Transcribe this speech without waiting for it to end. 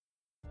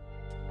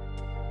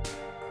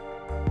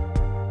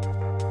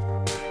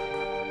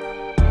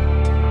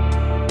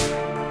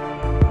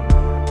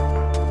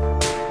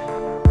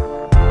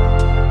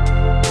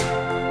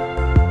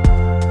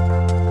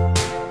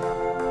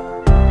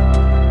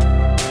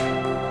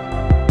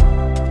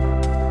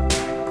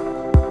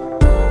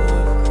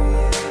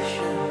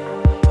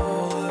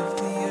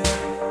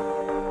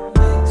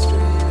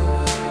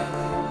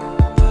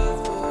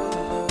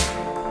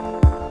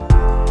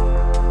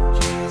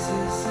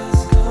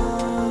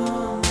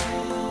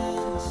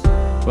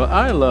Well,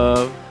 I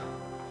love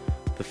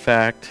the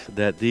fact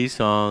that these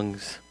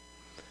songs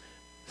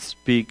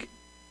speak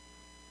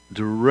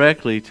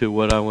directly to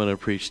what I want to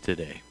preach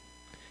today.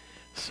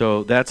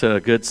 So that's a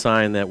good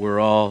sign that we're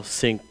all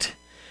synced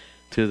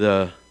to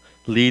the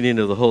leading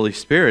of the Holy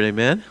Spirit.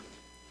 Amen?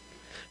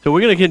 So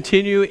we're going to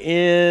continue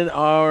in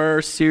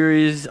our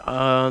series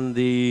on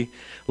the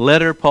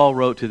letter Paul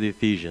wrote to the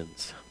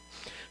Ephesians.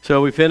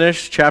 So we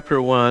finished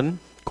chapter 1,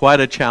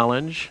 quite a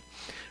challenge.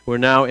 We're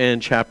now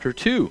in chapter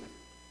 2.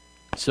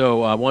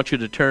 So I want you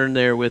to turn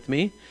there with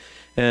me,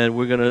 and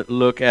we're going to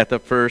look at the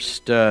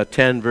first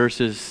 10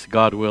 verses,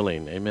 God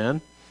willing. Amen?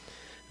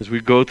 As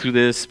we go through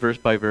this verse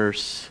by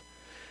verse,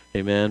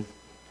 amen.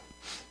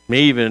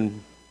 May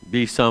even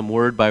be some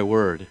word by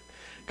word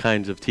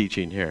kinds of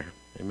teaching here.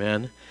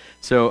 Amen?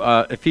 So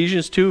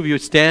Ephesians 2, if you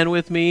would stand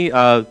with me,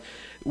 we're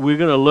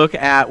going to look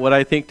at what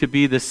I think to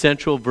be the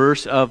central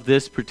verse of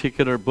this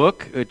particular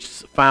book.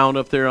 It's found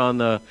up there on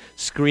the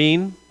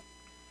screen,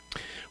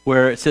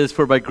 where it says,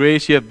 "For by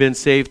grace you have been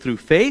saved through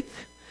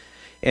faith."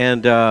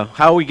 And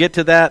how we get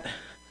to that,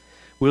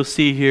 we'll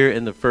see here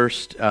in the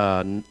first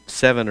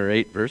 7 or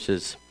 8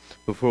 verses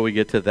before we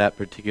get to that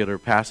particular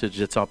passage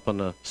that's up on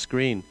the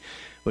screen,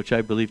 which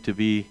I believe to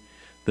be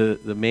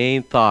the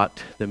main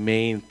thought, the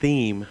main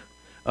theme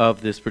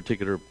of this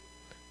particular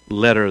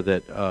letter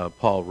that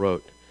Paul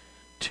wrote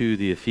to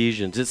the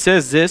Ephesians. It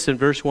says this in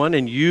verse 1,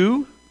 "And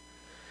you,"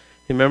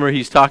 remember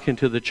he's talking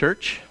to the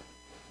church,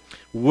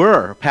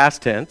 "were,"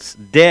 past tense,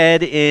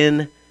 "dead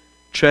in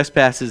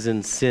trespasses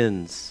and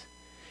sins,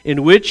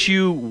 in which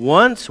you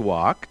once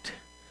walked,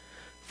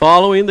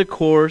 following the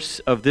course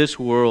of this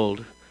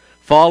world,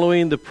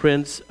 following the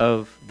prince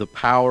of the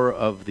power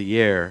of the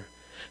air,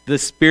 the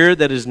spirit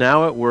that is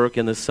now at work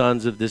in the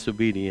sons of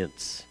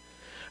disobedience,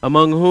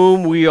 among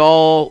whom we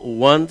all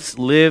once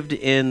lived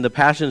in the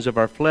passions of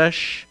our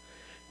flesh,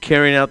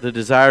 carrying out the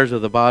desires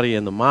of the body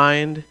and the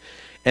mind,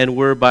 and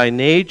were by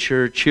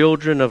nature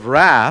children of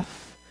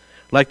wrath,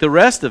 like the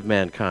rest of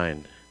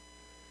mankind."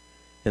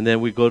 And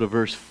then we go to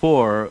verse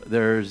 4.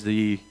 There's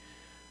the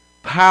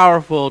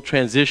powerful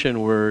transition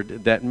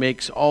word that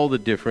makes all the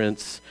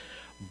difference.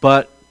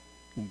 "But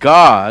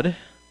God,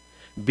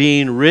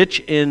 being rich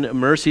in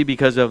mercy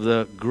because of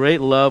the great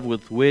love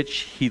with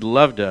which he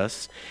loved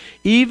us,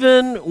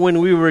 even when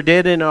we were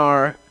dead in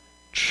our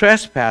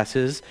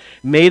trespasses,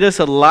 made us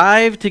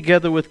alive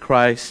together with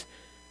Christ.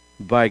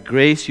 By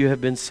grace you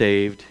have been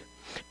saved,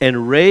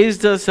 and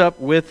raised us up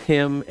with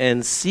him,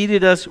 and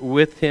seated us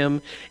with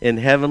him in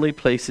heavenly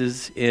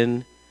places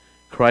in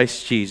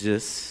Christ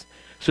Jesus,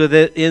 so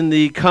that in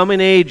the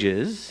coming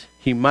ages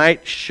he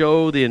might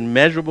show the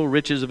immeasurable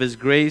riches of his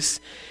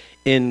grace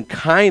in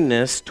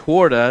kindness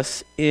toward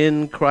us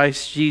in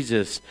Christ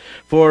Jesus.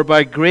 For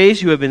by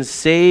grace you have been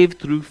saved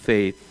through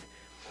faith,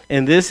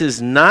 and this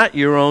is not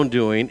your own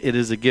doing, it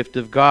is a gift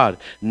of God,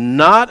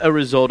 not a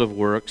result of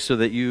works, so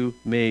that you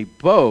may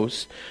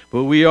boast,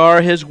 but we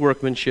are his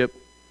workmanship,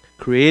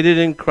 created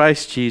in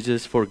Christ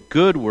Jesus for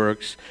good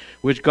works,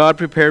 which God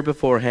prepared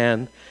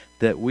beforehand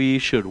that we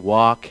should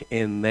walk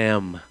in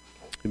them."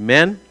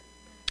 Amen?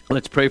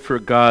 Let's pray for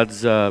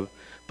God's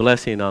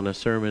blessing on the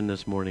sermon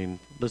this morning.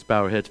 Let's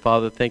bow our heads.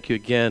 Father, thank you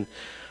again.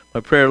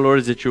 My prayer, Lord,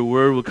 is that your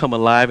word will come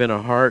alive in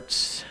our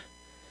hearts,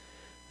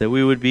 that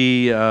we would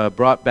be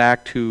brought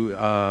back to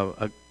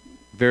a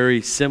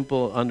very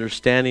simple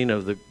understanding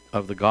of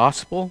the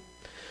gospel,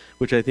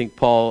 which I think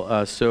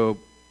Paul so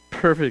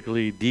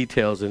perfectly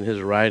details in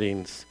his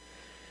writings.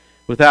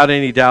 Without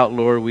any doubt,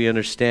 Lord, we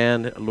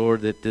understand,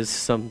 Lord, that this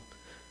is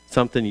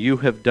something you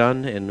have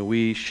done, and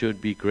we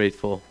should be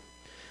grateful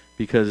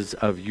because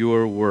of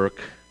your work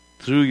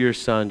through your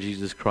Son,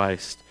 Jesus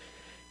Christ,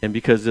 and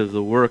because of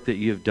the work that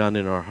you have done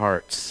in our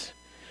hearts,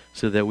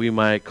 so that we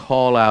might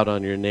call out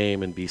on your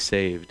name and be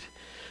saved.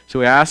 So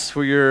we ask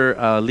for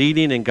your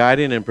leading and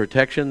guiding and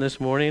protection this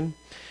morning,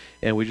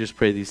 and we just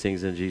pray these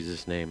things in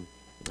Jesus' name.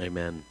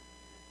 Amen.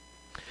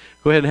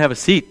 Go ahead and have a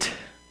seat.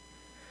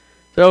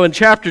 So in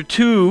chapter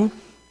 2,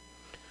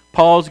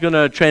 Paul's going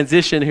to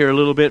transition here a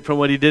little bit from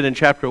what he did in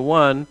chapter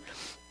 1,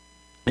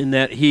 in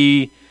that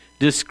he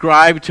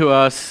described to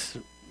us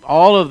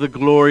all of the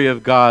glory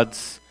of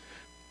God's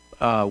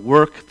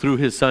work through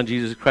his Son,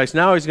 Jesus Christ.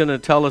 Now he's going to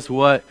tell us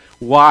why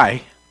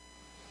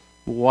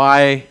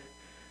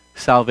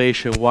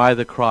salvation, why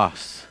the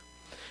cross.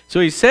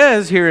 So he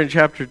says here in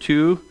chapter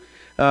 2,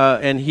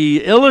 and he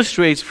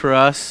illustrates for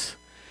us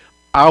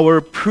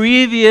our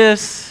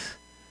previous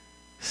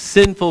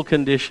sinful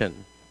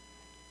condition.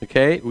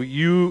 Okay?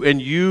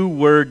 You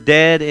were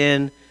dead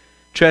in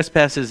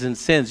trespasses and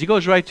sins. He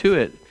goes right to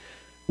it.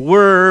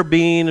 Were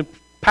being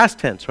past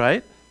tense,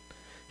 right?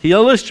 He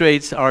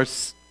illustrates our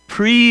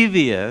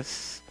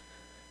previous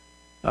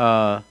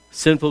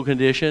sinful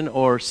condition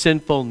or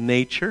sinful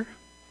nature.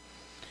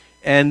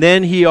 And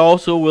then he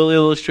also will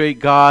illustrate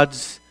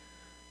God's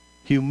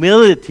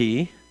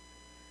humility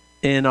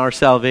in our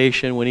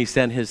salvation when he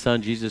sent his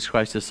Son, Jesus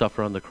Christ, to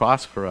suffer on the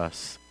cross for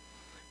us.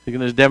 We're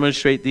going to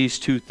demonstrate these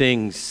two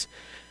things.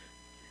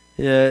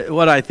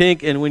 What I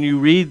think, and when you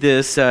read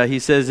this, he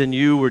says, "And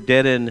you were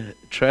dead in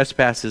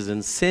trespasses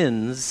and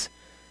sins,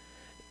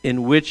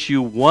 in which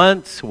you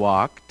once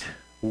walked,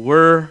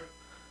 were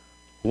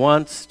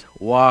once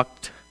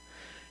walked."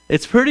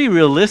 It's pretty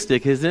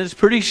realistic, isn't it? It's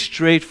pretty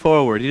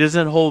straightforward. He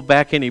doesn't hold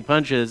back any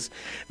punches.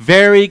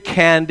 Very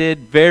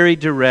candid, very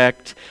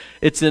direct.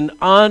 It's an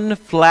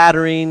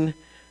unflattering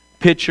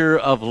picture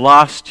of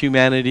lost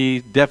humanity.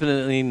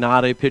 Definitely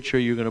not a picture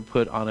you're going to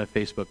put on a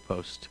Facebook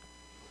post.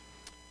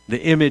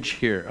 The image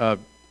here of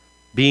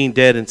being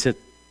dead in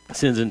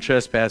sins and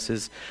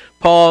trespasses.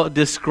 Paul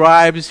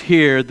describes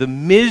here the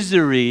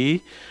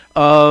misery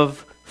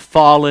of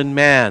fallen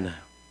man.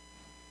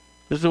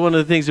 This is one of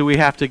the things that we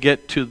have to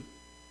get to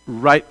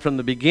right from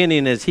the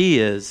beginning, as he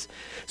is.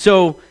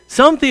 So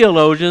some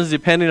theologians,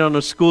 depending on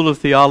the school of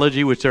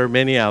theology, which there are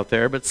many out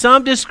there, but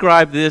some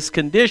describe this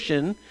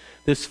condition,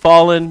 this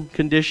fallen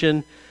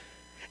condition,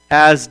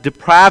 as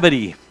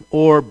depravity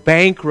or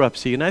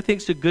bankruptcy. And I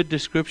think it's a good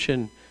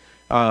description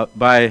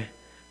by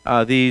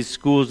these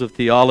schools of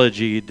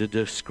theology to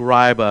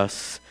describe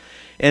us.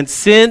 And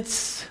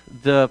since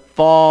the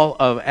fall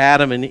of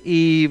Adam and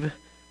Eve,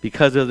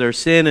 because of their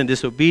sin and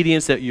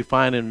disobedience that you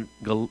find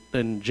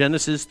in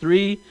Genesis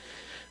 3,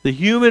 the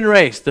human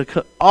race,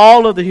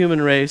 all of the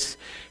human race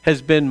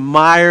has been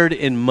mired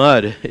in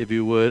mud, if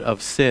you would,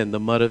 of sin, the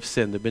mud of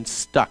sin. They've been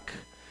stuck,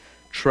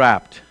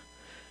 trapped.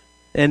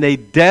 And they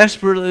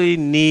desperately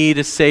need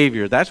a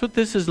Savior. That's what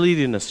this is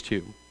leading us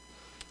to.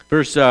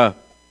 The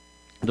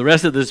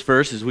rest of this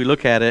verse, as we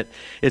look at it,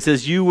 it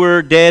says, "You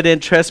were dead in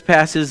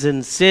trespasses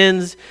and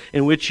sins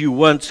in which you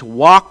once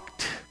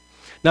walked."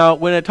 Now,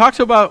 when it talks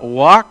about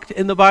walked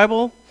in the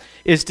Bible,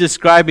 it's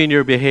describing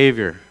your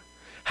behavior.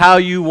 How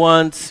you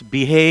once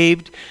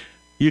behaved.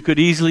 You could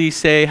easily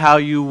say how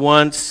you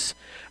once,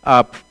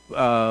 I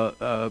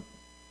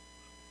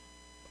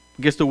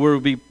guess the word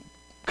would be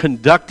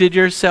conducted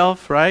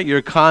yourself, right?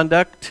 Your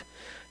conduct,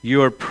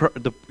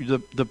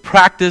 the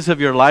practice of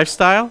your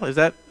lifestyle.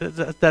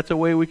 That's a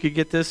way we could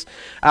get this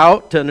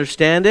out to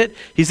understand it.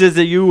 He says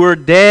that you were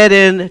dead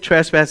in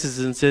trespasses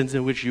and sins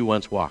in which you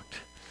once walked.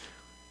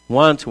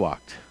 Once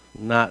walked,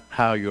 not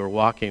how you're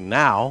walking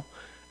now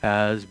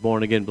as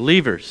born-again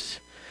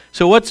believers.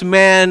 So what's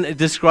man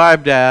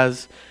described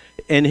as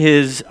in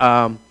his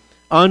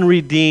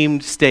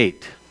unredeemed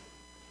state?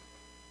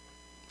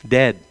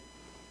 Dead.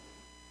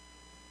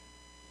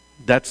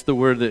 That's the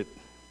word that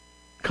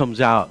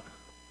comes out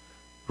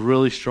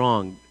really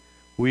strong.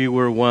 We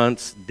were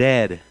once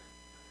dead,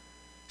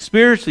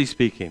 spiritually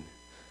speaking.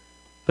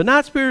 But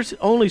not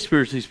only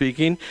spiritually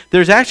speaking.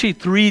 There's actually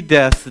 3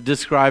 deaths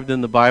described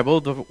in the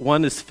Bible. The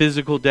one is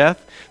physical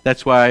death.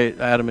 That's why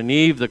Adam and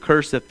Eve, the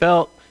curse that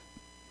fell,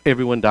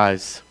 everyone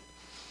dies.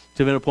 It's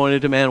been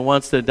appointed to man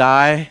once to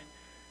die,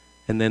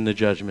 and then the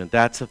judgment.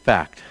 That's a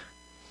fact.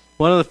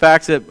 One of the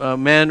facts that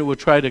men would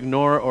try to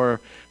ignore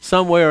or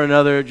some way or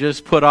another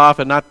just put off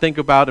and not think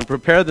about and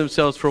prepare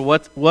themselves for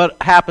what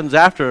happens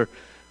after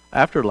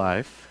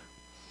life.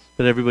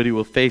 But everybody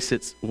will face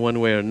it one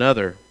way or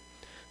another.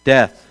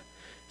 Death.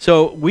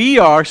 So we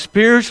are,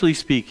 spiritually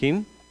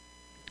speaking,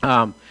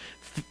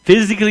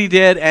 physically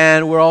dead,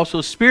 and we're also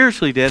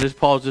spiritually dead, as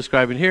Paul's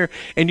describing here.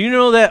 And you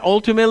know that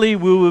ultimately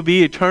we will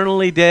be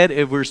eternally dead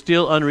if we're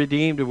still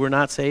unredeemed, if we're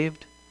not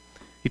saved?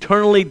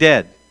 Eternally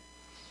dead.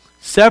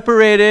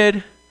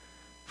 Separated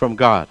from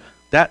God.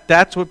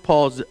 That's what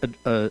Paul's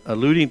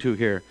alluding to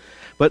here.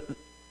 But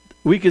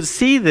we can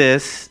see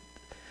this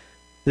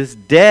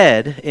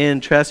dead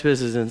in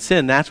trespasses and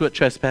sin. That's what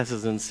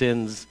trespasses and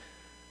sins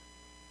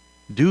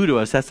do to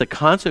us. That's the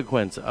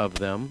consequence of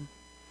them,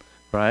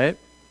 right?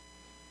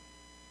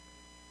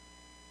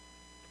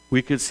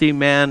 We could see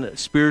man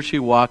spiritually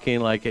walking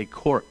like a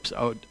corpse.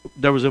 Oh,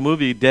 there was a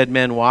movie, Dead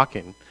Men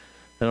Walking.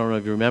 I don't know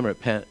if you remember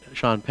it,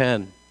 Sean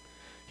Penn.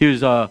 He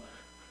was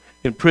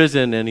in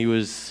prison and he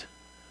was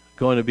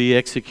going to be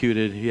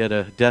executed. He had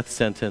a death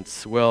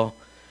sentence. Well,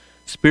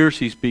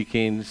 spiritually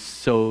speaking,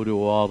 so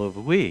do all of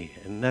we.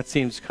 And that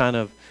seems kind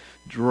of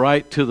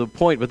right to the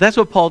point. But that's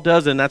what Paul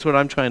does, and that's what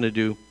I'm trying to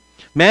do.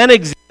 Man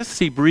exists,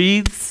 he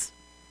breathes,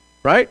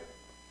 right?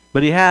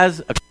 But he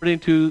has, according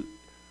to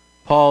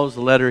Paul's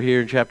letter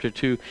here in chapter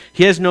 2,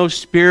 he has no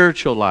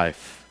spiritual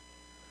life.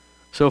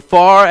 So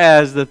far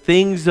as the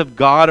things of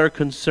God are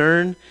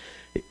concerned,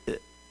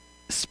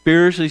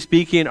 spiritually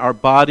speaking, our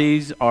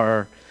bodies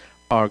are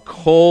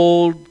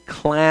cold,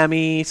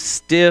 clammy,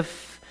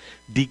 stiff,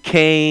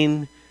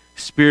 decaying,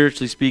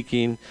 spiritually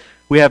speaking.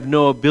 We have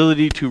no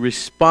ability to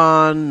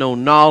respond, no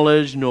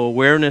knowledge, no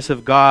awareness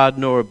of God,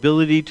 no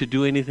ability to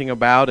do anything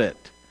about it.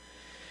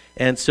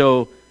 And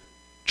so,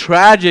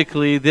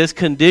 tragically, this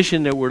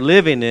condition that we're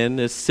living in,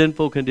 this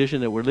sinful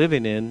condition that we're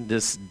living in,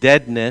 this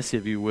deadness,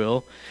 if you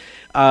will,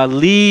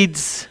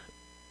 leads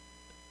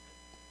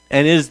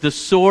and is the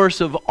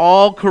source of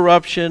all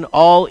corruption,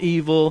 all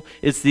evil.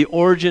 It's the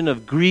origin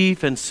of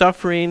grief and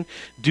suffering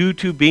due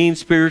to being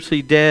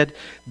spiritually dead.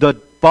 The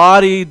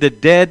body, the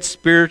dead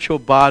spiritual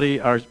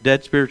body, our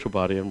dead spiritual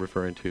body I'm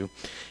referring to,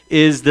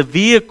 is the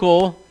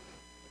vehicle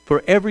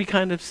for every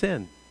kind of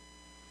sin.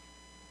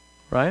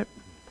 right?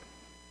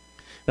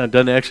 Now, I've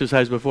done the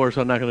exercise before,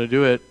 so I'm not going to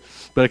do it.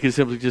 But I can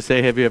simply just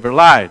say, have you ever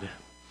lied?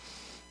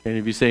 And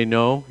if you say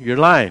no, you're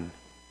lying.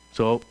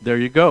 So there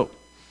you go.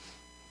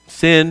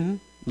 Sin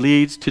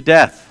leads to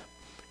death,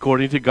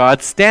 according to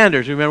God's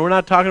standards. Remember, we're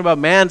not talking about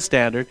man's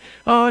standard.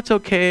 Oh, it's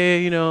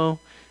okay, we'll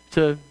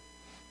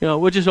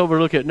just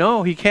overlook it.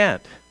 No, he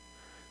can't,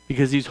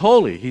 because he's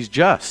holy, he's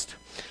just.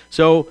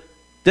 So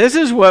this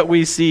is what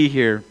we see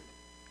here,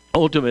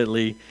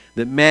 ultimately,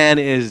 that man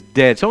is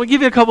dead. So I'm going to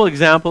give you a couple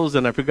examples,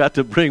 and I forgot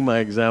to bring my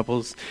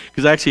examples,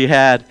 because I actually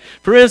had,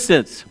 for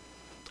instance,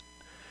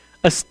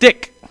 a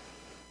stick,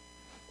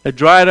 a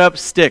dried up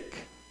stick.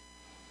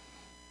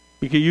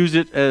 You could use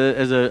it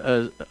as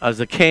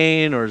a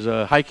cane or as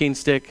a hiking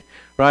stick,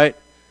 right?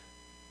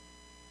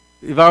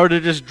 If I were to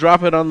just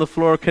drop it on the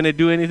floor, can it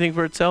do anything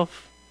for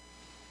itself?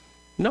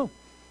 No,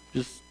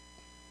 just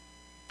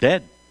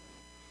dead.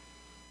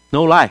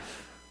 No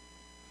life,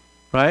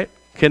 right?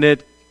 Can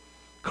it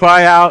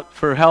cry out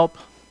for help?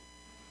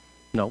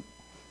 No.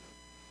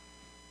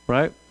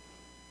 Right?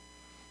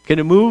 Can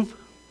it move?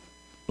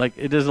 Like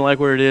it doesn't like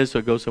where it is, so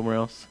it goes somewhere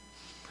else?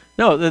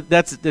 No,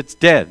 it's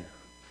dead.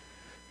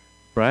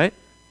 Right?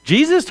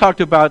 Jesus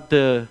talked about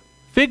the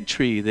fig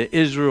tree that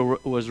Israel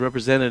was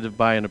represented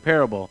by in a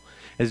parable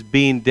as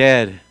being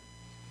dead.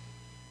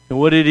 And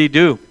what did he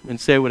do and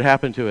say would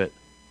happen to it?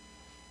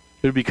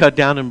 It would be cut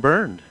down and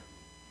burned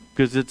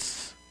because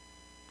it's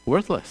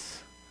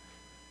worthless.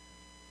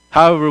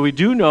 However, we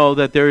do know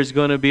that there is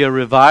going to be a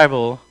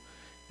revival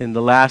in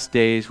the last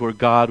days where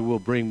God will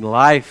bring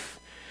life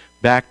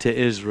back to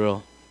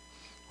Israel.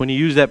 When he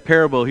used that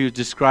parable, he was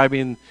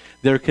describing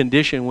their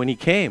condition when he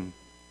came.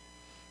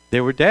 They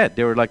were dead.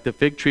 They were like the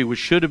fig tree, which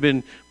should have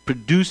been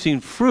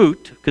producing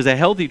fruit, because a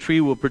healthy tree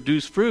will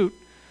produce fruit.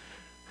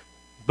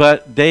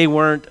 But they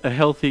weren't a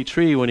healthy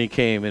tree when he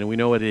came, and we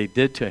know what they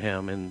did to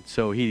him. And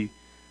so he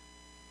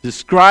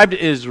described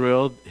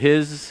Israel,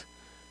 his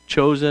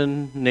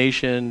chosen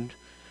nation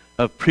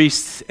of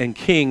priests and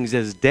kings,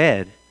 as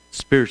dead,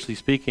 spiritually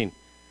speaking.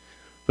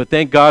 But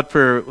thank God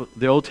for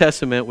the Old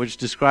Testament, which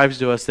describes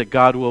to us that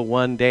God will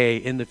one day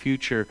in the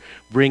future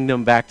bring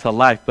them back to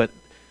life. But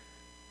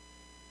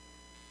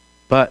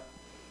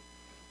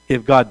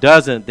if God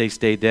doesn't, they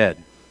stay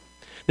dead.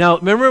 Now,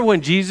 remember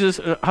when Jesus,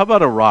 how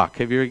about a rock?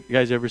 Have you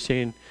guys ever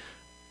seen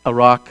a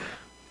rock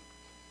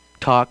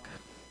talk?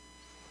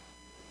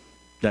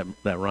 That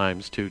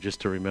rhymes too, just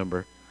to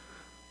remember.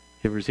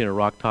 Have you ever seen a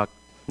rock talk?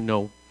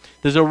 No.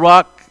 Does a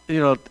rock,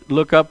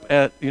 look up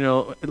at,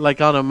 like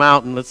on a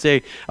mountain, let's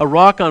say a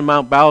rock on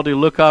Mount Baldy,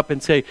 look up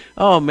and say,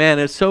 oh man,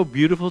 it's so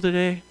beautiful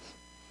today.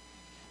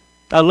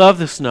 I love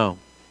the snow.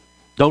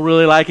 Don't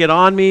really like it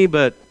on me,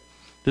 but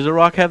does a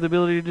rock have the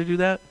ability to do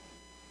that?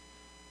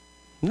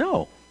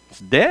 No, it's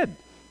dead.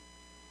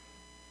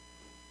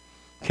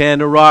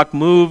 Can a rock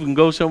move and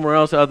go somewhere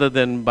else other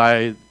than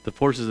by the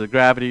forces of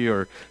gravity,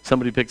 or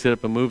somebody picks it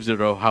up and moves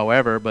it, or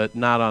however, but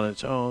not on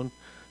its own?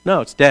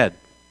 No, it's dead.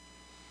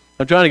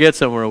 I'm trying to get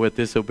somewhere with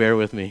this, so bear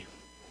with me.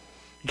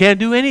 You can't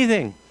do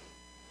anything.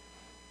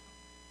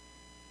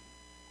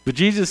 But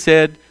Jesus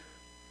said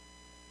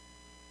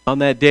on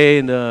that day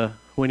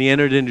when he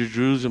entered into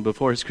Jerusalem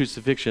before his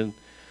crucifixion,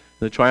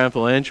 the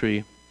triumphal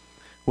entry,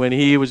 when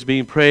he was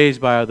being praised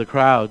by the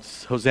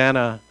crowds,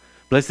 Hosanna,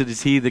 blessed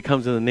is he that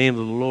comes in the name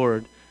of the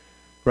Lord,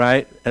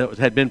 right? It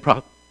had been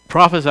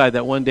prophesied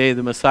that one day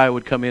the Messiah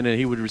would come in and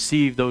he would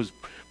receive those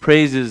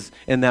praises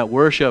and that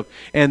worship.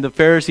 And the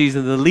Pharisees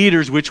and the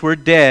leaders, which were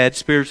dead,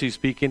 spiritually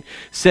speaking,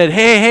 said,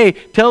 hey,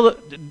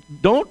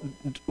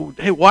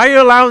 why are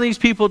you allowing these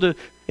people to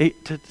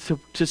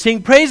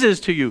sing praises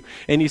to you?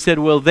 And he said,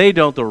 well, they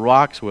don't, the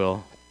rocks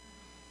will.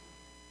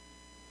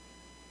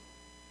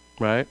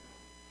 Right?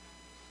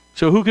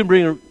 So who can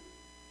bring,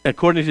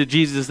 according to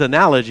Jesus'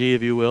 analogy,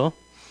 if you will,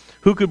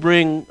 who could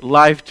bring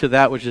life to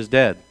that which is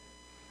dead?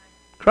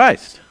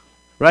 Christ.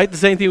 Right? The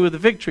same thing with the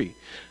fig tree.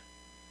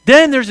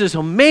 Then there's this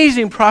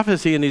amazing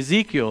prophecy in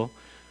Ezekiel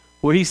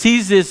where he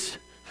sees this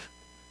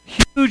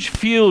huge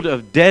field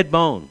of dead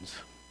bones.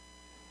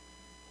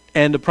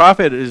 And the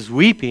prophet is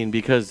weeping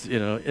because,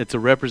 it's a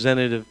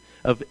representative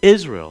of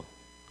Israel.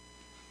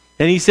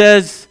 And he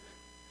says,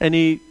 and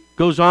he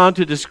goes on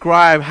to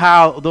describe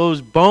how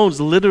those bones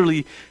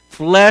literally,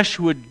 flesh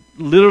would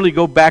literally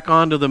go back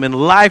onto them and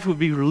life would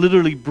be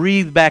literally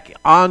breathed back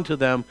onto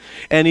them.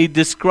 And he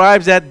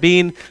describes that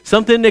being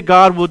something that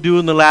God will do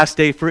in the last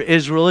day for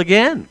Israel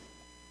again.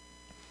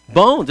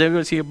 Bones.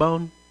 Everybody see a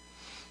bone?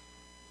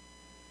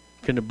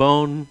 Can a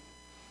bone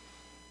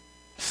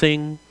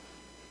sing?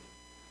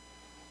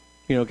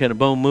 Can a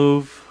bone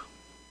move?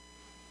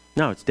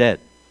 No, it's dead.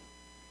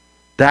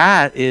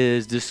 That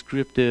is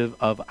descriptive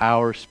of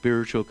our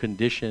spiritual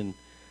condition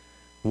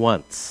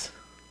once,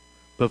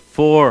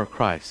 before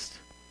Christ.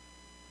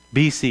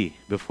 BC,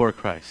 before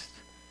Christ.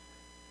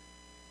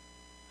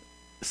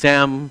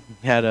 Sam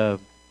had a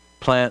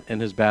plant in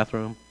his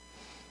bathroom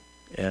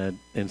and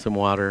in some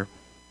water,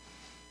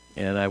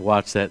 and I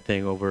watched that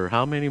thing over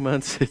how many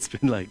months? It's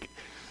been like,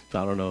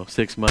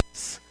 6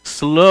 months.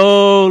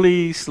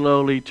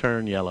 Slowly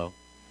turn yellow.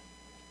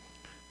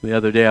 The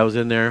other day I was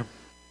in there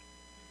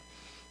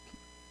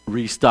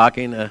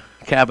restocking a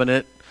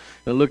cabinet.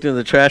 I looked in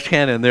the trash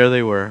can, and there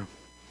they were.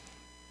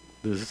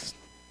 This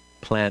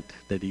plant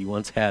that he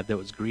once had that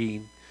was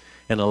green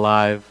and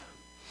alive.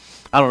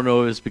 I don't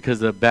know if it's because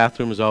the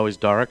bathroom is always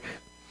dark.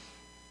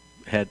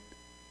 Had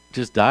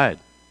just died.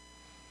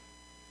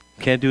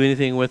 Can't do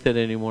anything with it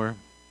anymore.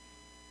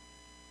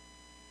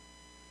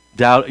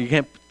 Doubt you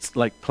can't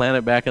plant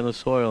it back in the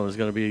soil, and it's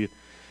going to be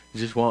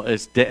just won't.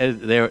 It's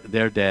dead.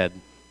 They're dead.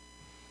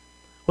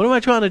 What am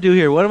I trying to do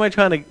here? What am I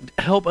trying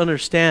to help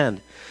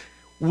understand?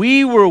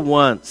 We were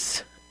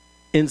once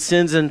in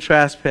sins and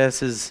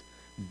trespasses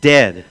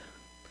dead,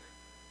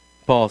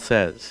 Paul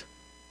says.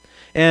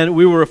 And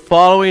we were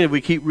following, if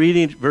we keep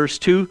reading verse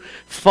 2,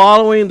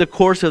 following the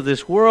course of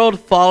this world,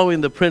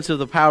 following the prince of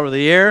the power of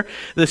the air,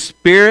 the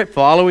spirit,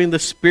 following the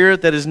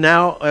spirit that is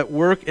now at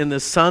work in the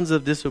sons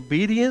of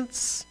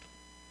disobedience.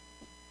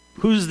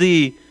 Who's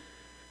the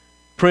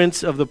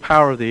prince of the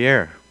power of the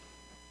air?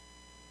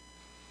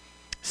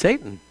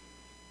 Satan.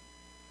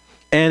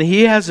 And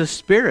he has a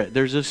spirit.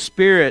 There's a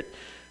spirit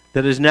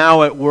that is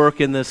now at work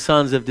in the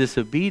sons of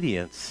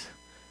disobedience.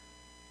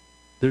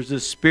 There's a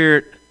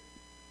spirit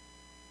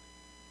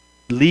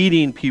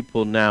leading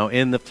people now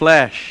in the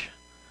flesh.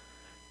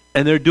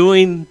 And they're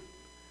doing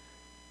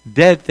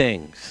dead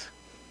things.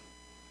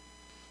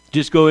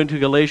 Just go into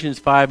Galatians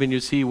 5 and you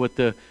see what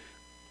the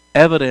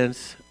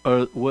evidence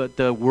or what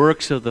the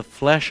works of the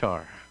flesh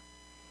are.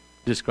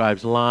 It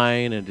describes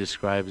lying, it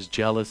describes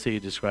jealousy,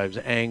 it describes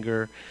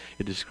anger,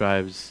 it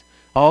describes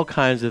all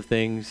kinds of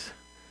things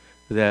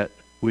that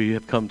we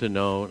have come to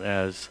know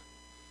as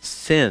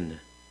sin.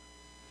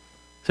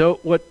 So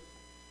what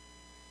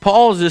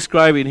Paul's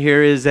describing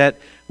here is that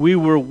we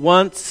were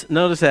once,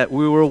 notice that,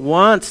 we were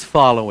once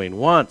following,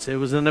 it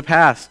was in the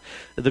past,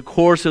 the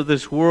course of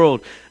this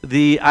world,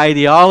 the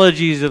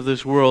ideologies of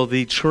this world,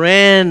 the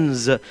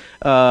trends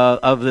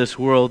of this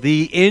world,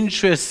 the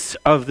interests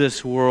of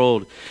this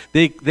world.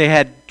 They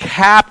had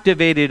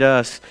captivated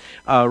us,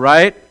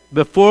 right?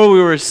 Before we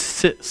were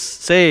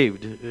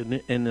saved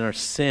in our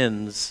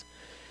sins.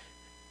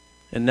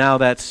 And now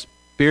that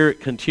spirit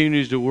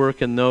continues to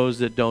work in those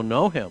that don't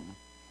know him.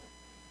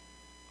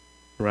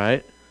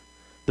 Right?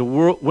 The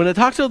world, when it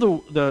talks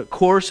about the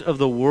course of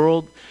the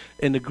world,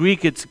 in the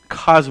Greek it's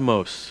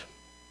cosmos.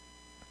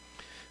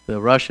 The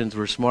Russians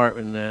were smart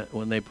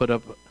when they put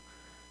up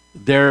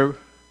their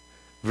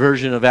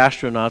version of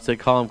astronauts, they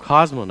call them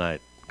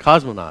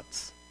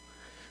cosmonauts.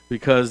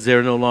 Because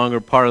they're no longer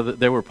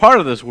they were part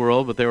of this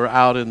world, but they were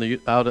out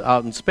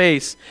in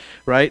space,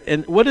 right?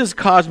 And what does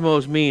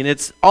cosmos mean?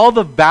 It's all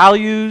the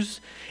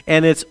values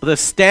and it's the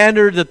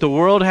standard that the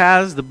world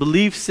has, the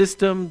belief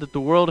system that the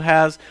world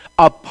has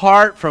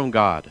apart from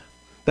God.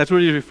 That's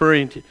what he's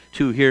referring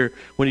to here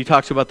when he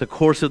talks about the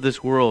course of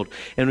this world,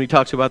 and when he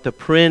talks about the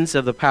prince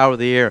of the power of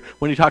the air,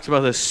 when he talks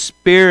about the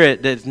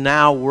spirit that's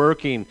now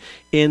working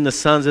in the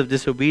sons of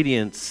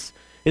disobedience.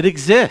 It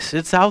exists.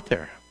 It's out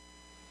there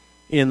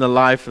in the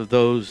life of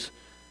those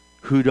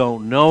who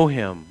don't know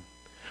him.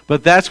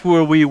 But that's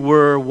where we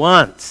were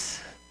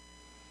once.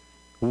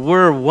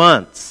 We're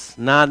once,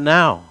 not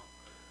now.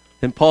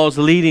 And Paul's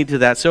leading to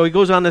that. So he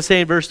goes on to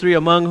say in verse 3,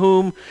 among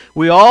whom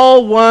we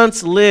all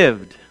once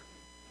lived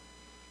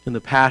in the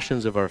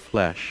passions of our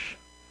flesh.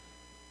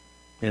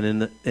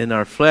 And in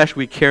our flesh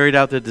we carried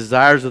out the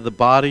desires of the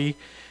body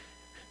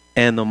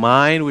and the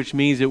mind, which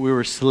means that we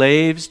were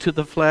slaves to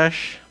the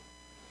flesh.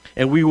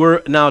 And we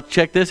were, now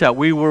check this out,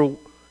 we were,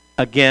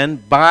 again,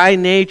 by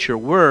nature,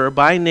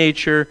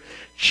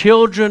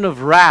 children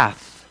of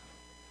wrath,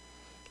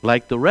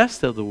 like the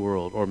rest of the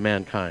world or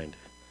mankind.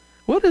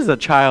 What is a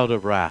child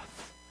of wrath?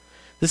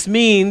 This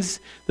means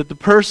that the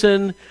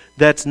person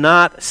that's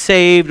not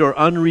saved or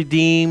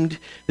unredeemed,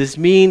 this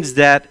means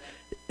that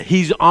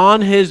he's on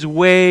his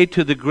way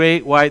to the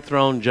great white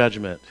throne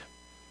judgment.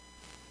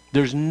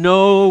 There's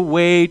no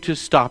way to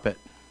stop it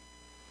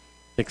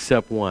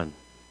except one.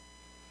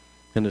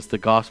 And it's the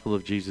gospel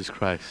of Jesus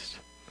Christ.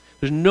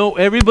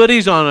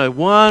 Everybody's on a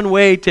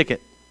one-way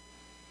ticket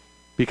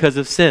because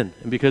of sin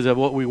and because of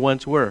what we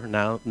once were.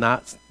 Now,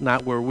 not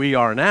where we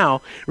are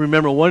now.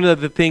 Remember, one of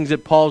the things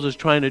that Paul is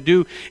trying to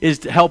do is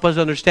to help us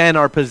understand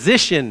our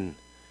position.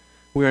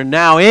 We are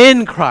now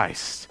in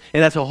Christ.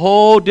 And that's a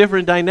whole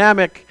different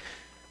dynamic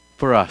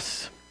for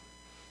us.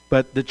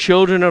 But the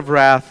children of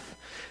wrath,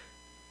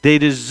 they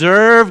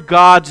deserve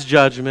God's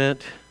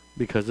judgment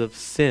because of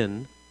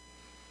sin.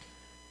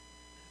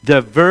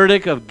 The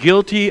verdict of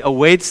guilty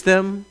awaits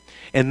them.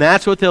 And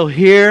that's what they'll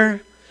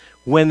hear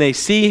when they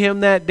see him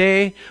that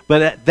day.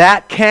 But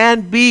that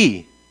can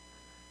be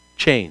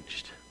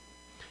changed.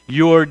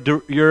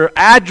 Your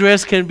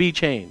address can be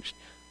changed.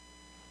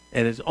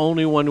 And it's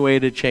only one way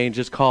to change.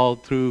 It's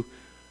called through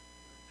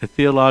a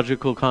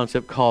theological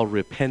concept called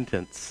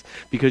repentance.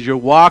 Because you're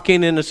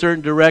walking in a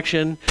certain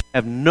direction,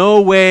 have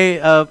no way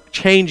of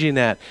changing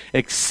that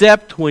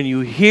except when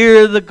you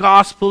hear the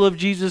gospel of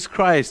Jesus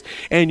Christ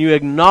and you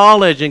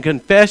acknowledge and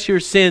confess your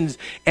sins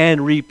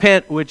and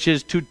repent, which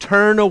is to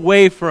turn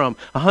away from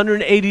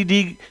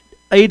 180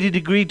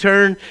 80-degree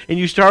turn and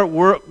you start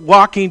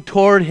walking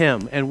toward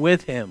Him and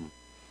with Him.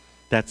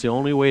 That's the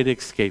only way to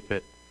escape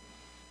it.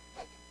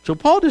 So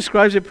Paul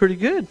describes it pretty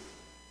good.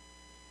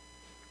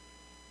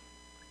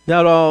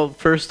 Not all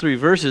first 3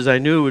 verses I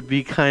knew would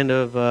be kind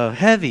of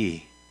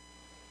heavy.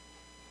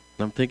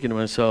 And I'm thinking to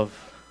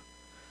myself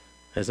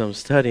as I'm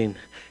studying,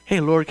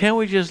 hey Lord, can't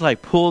we just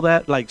pull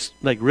that,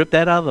 rip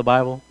that out of the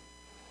Bible?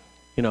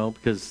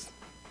 Because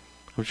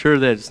I'm sure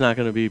that it's not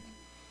going to be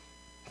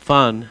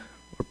fun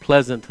or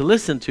pleasant to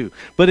listen to.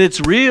 But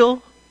it's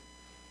real,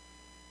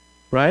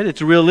 right?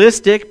 It's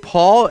realistic.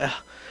 Paul,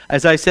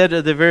 as I said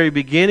at the very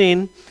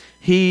beginning,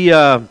 he's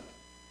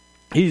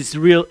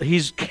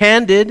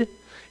candid.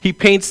 He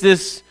paints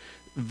this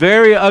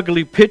very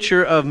ugly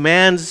picture of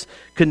man's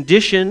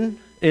condition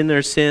in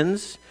their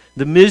sins,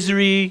 the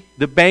misery,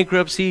 the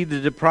bankruptcy, the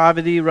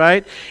depravity,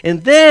 right?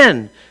 And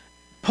then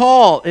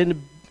Paul,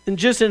 in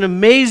just in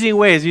amazing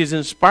ways, he's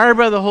inspired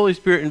by the Holy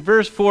Spirit. In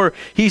verse 4,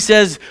 he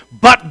says,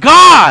 but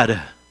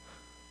God.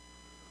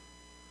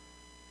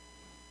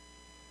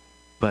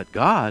 But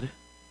God?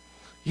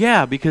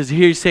 Yeah, because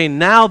here he's saying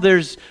now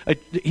he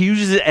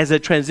uses it as a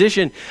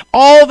transition.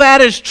 All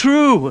that is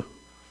true.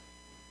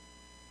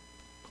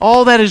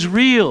 All that is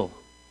real.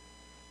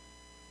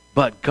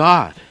 But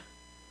God.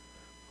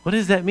 What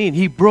does that mean?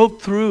 He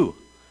broke through.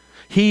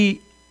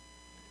 He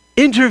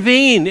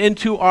intervened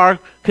into our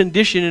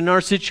condition, in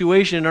our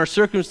situation, in our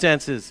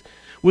circumstances,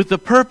 with the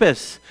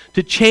purpose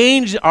to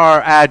change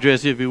our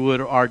address, if you would,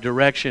 or our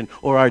direction,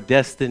 or our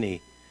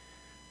destiny.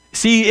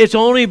 See, it's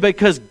only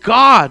because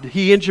God,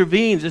 He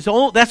intervenes. That's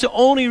the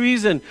only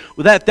reason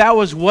that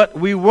was what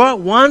we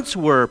once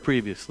were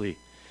previously.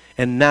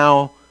 And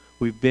now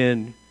we've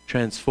been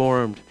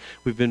transformed.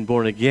 We've been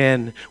born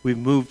again. We've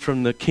moved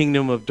from the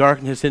kingdom of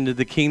darkness into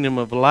the kingdom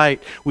of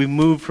light. We've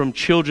moved from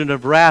children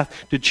of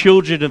wrath to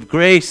children of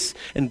grace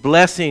and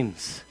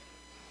blessings.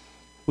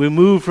 We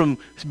moved from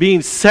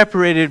being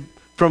separated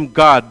from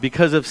God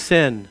because of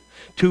sin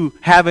to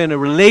having a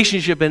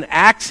relationship and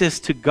access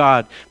to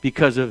God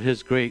because of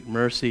His great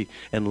mercy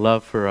and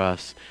love for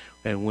us.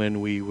 And when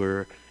we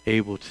were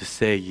able to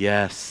say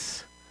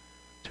yes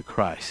to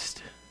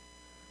Christ,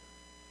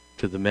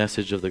 to the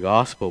message of the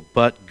gospel.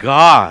 But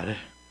God,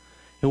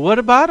 and what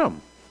about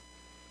Him?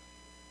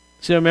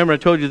 See, remember I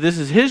told you this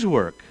is His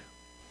work.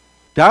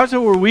 That's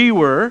where we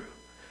were,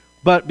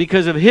 but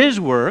because of His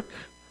work,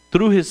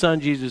 through His Son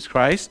Jesus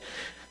Christ,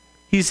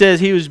 He says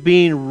He was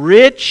being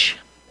rich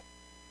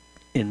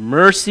in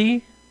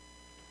mercy.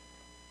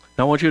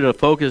 Now I want you to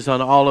focus on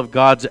all of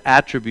God's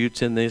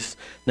attributes in this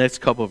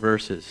next couple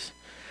verses.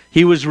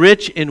 He was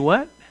rich in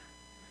what?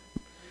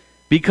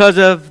 Because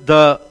of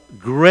the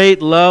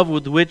great love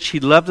with which He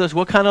loved us.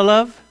 What kind of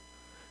love?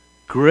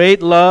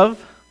 Great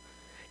love.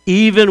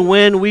 Even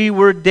when we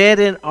were dead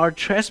in our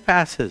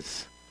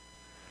trespasses.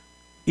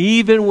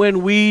 Even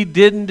when we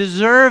didn't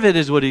deserve it,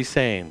 is what He's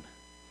saying.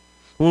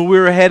 When we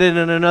were headed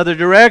in another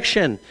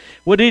direction.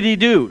 What did He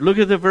do? Look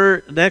at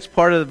the next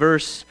part of the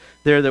verse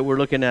there that we're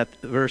looking at,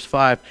 verse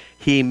 5.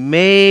 He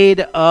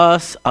made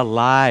us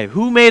alive.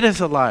 Who made us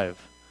alive?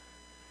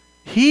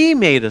 He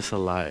made us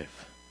alive.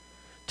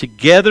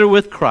 Together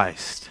with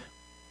Christ.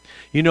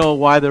 You know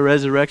why the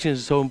resurrection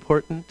is so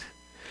important?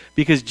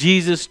 Because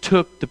Jesus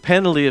took the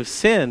penalty of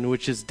sin,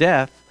 which is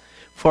death,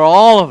 for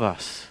all of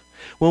us.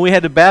 When we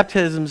had the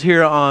baptisms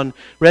here on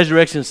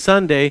Resurrection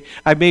Sunday,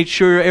 I made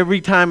sure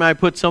every time I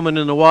put someone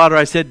in the water,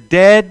 I said,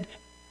 dead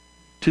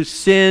to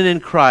sin in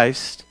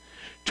Christ,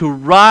 to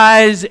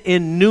rise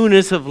in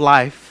newness of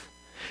life,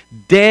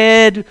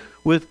 dead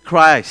with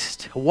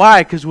Christ.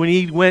 Why? Because when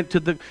He went to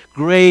the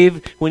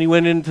grave, when He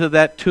went into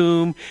that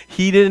tomb,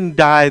 He didn't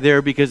die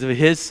there because of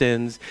His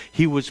sins.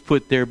 He was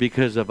put there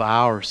because of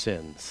our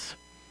sins.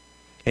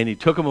 And He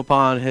took them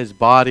upon His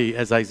body,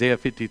 as Isaiah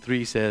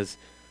 53 says.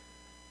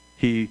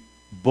 He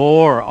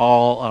bore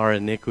all our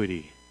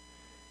iniquity.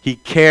 He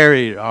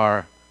carried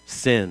our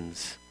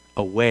sins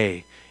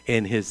away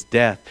in His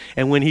death.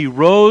 And when He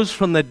rose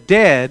from the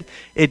dead,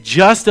 it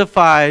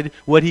justified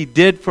what He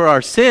did for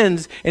our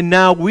sins. And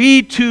now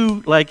we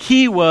too, like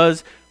He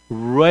was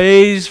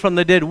raised from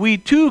the dead, we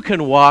too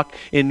can walk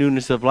in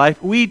newness of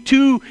life. We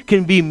too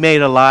can be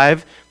made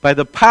alive by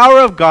the power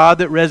of God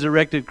that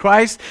resurrected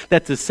Christ.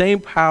 That's the same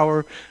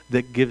power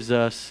that gives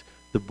us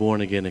the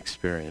born again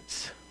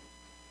experience.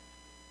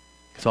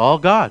 It's all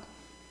God.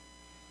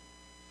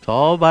 It's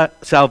all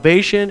about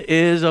salvation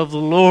is of the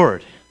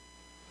Lord.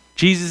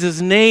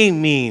 Jesus'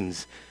 name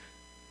means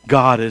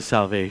God is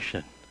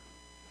salvation.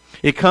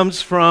 It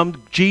comes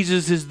from,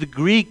 Jesus is the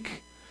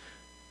Greek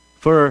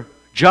for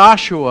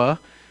Joshua,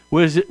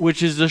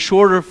 which is the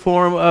shorter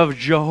form of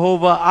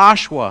Jehovah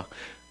Ashwa,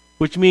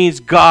 which means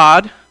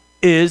God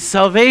is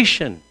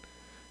salvation.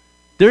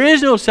 There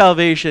is no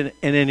salvation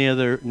in any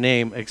other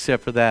name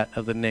except for that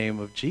of the name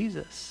of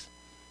Jesus.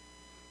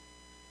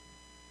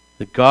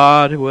 The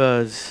God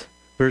was,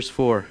 verse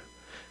 4,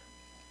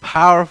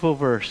 powerful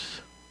verse,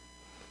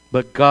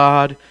 but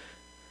God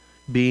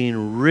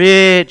being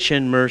rich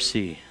in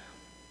mercy.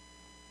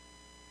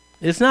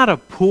 It's not a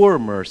poor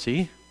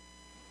mercy.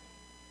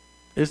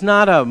 It's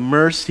not a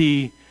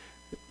mercy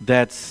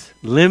that's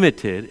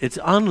limited. It's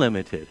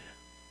unlimited.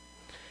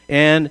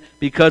 And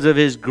because of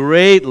his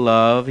great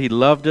love, he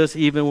loved us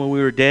even when we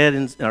were dead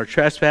in our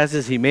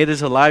trespasses. He made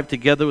us alive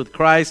together with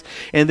Christ.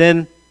 And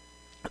then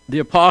the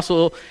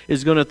apostle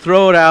is going to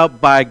throw it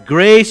out, by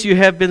grace you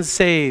have been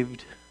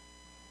saved.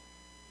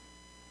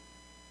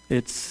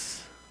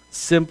 It's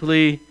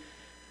simply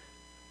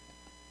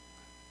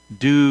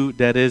due,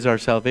 that is our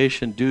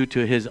salvation, due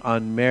to his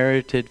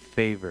unmerited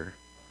favor.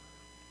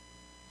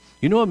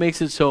 You know what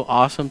makes it so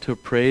awesome to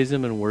praise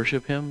him and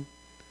worship him?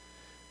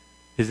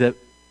 Is that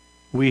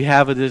we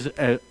have this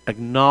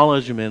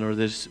acknowledgement, or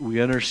this,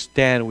 we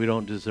understand we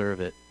don't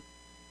deserve it.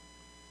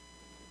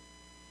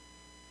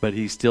 But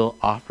he still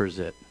offers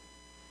it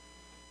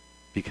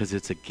because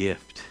it's a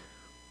gift.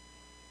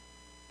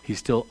 He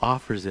still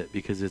offers it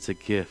because it's a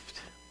gift.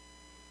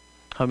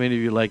 How many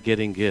of you like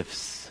getting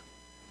gifts?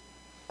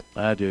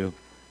 I do.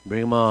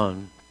 Bring them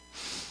on.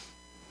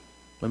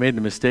 I made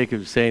the mistake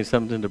of saying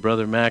something to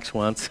Brother Max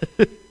once.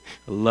 I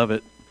love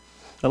it.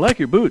 I like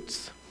your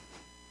boots.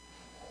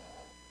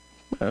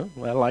 Well,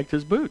 I liked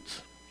his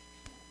boots.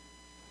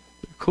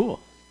 They're cool.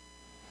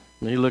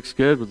 And he looks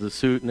good with the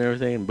suit and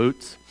everything and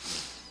boots.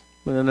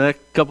 And then the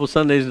next couple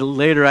Sundays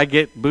later, I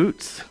get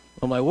boots.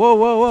 I'm like, whoa,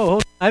 whoa, whoa.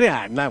 Hold on.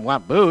 I didn't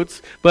want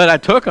boots, but I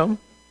took them.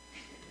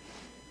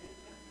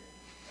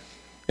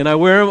 And I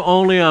wear them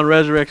only on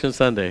Resurrection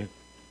Sunday.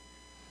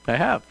 I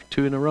have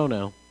 2 in a row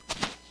now.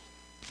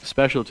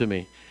 Special to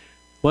me.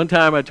 One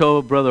time I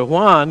told Brother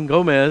Juan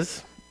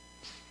Gomez,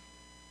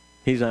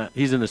 he's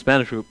in the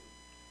Spanish group,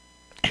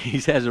 he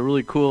has a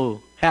really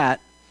cool hat.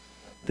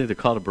 I think they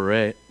call it a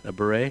beret.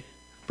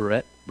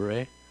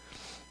 Beret.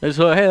 And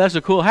so, hey, that's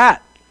a cool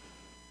hat.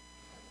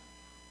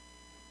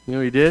 You know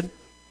what he did?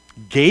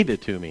 Gave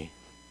it to me.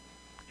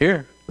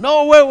 Here.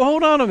 No, wait,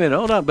 hold on a minute.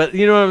 Hold on. But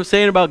you know what I'm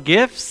saying about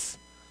gifts?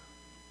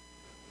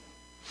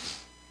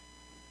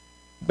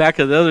 Back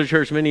at the other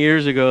church many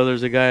years ago,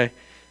 there's a guy,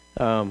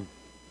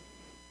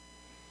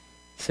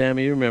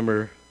 Sammy, you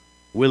remember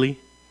Willie?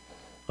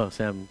 Oh,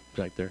 Sam's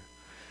right there.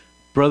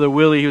 Brother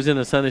Willie, he was in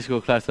a Sunday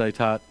school class that I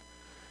taught,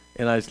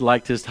 and I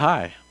liked his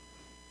tie.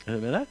 I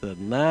said, man, that's a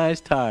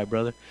nice tie,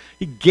 brother.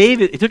 He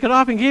took it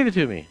off and gave it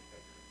to me.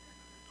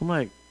 I'm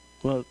like,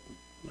 well,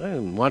 I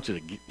didn't want you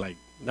to,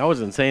 I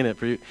wasn't saying it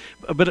for you.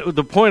 But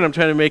the point I'm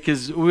trying to make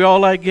is, we all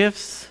like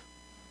gifts?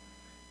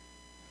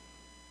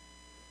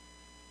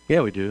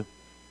 Yeah, we do.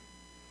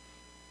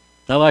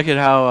 I like it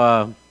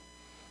how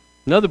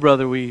another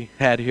brother we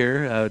had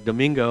here,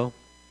 Domingo,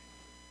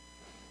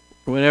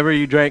 whenever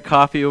you drank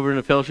coffee over in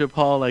the fellowship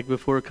hall, like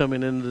before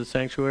coming into the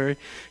sanctuary,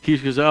 he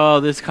goes, oh,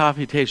 this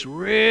coffee tastes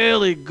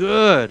really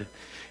good.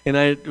 And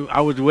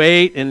I would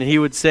wait, and he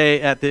would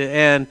say at the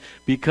end,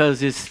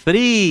 because it's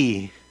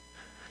free.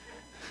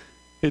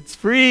 It's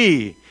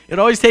free. It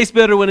always tastes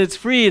better when it's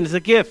free, and it's a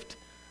gift.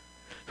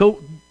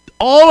 So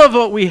all of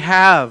what we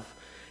have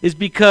is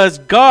because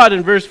God,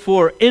 in verse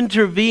 4,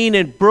 intervened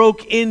and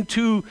broke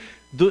into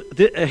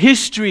the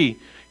history.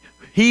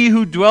 He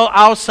who dwelt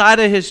outside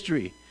of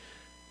history.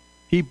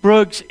 He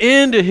breaks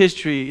into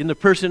history in the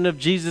person of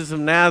Jesus of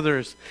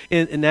Nazareth,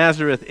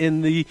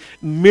 in the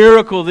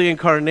miracle of the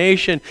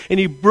incarnation. And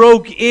he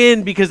broke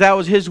in because that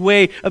was his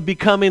way of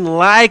becoming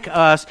like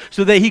us,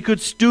 so that he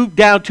could stoop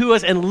down to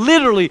us and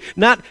literally,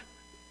 not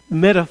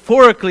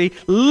metaphorically,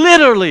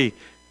 literally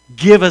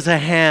give us a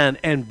hand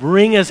and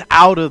bring us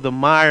out of the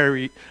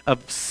mire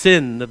of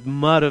sin, the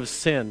mud of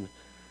sin.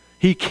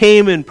 He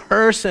came in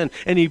person,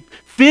 and he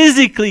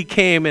physically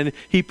came, and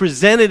he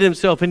presented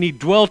himself, and he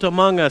dwelt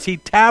among us. He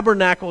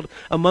tabernacled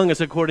among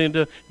us according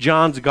to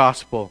John's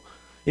gospel.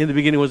 In the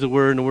beginning was the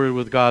Word, and the Word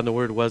was God, and the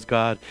Word was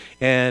God,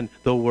 and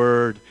the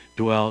Word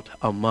dwelt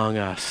among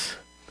us.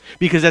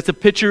 Because that's a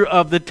picture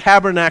of the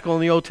tabernacle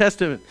in the Old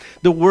Testament.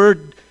 The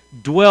word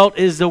dwelt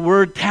is the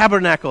word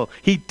tabernacle.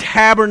 He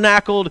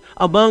tabernacled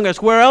among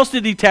us. Where else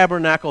did he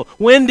tabernacle?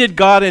 When did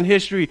God in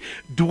history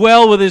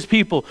dwell with his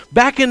people?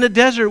 Back in the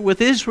desert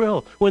with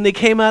Israel when they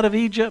came out of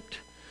Egypt.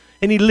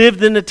 And he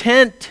lived in a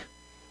tent.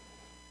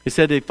 It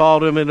said they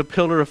followed him in a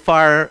pillar of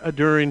fire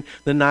during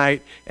the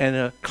night and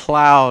a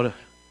cloud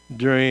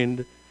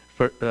during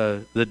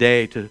the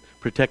day to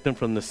protect them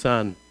from the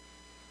sun.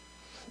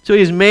 So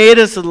he's made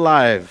us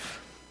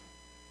alive.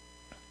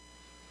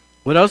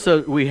 What else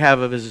do we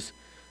have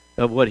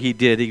of what he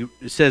did? It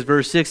says,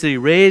 verse 6, that he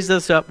raised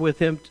us up with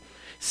him,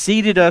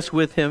 seated us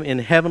with him in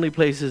heavenly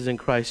places in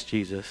Christ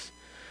Jesus.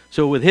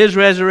 So with his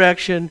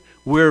resurrection,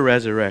 we're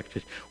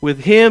resurrected.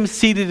 With him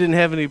seated in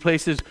heavenly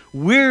places,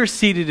 we're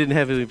seated in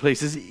heavenly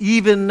places,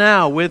 even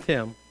now with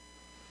him.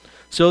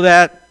 So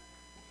that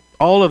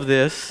all of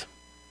this,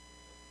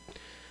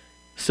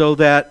 so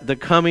that the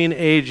coming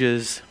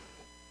ages,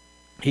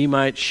 he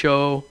might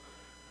show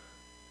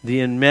the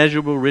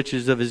immeasurable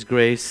riches of his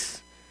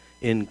grace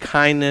in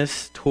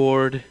kindness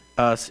toward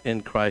us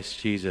in Christ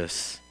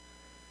Jesus.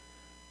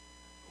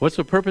 What's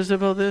the purpose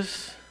of all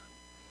this?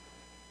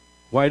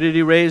 Why did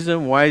he raise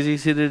him? Why is he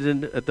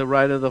seated at the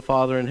right of the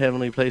Father in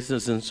heavenly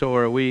places, and so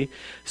are we?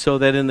 So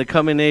that in the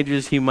coming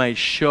ages he might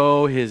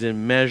show his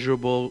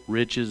immeasurable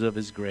riches of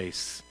his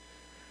grace.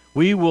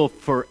 We will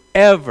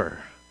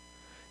forever,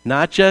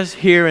 not just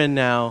here and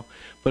now,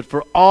 but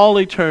for all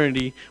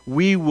eternity,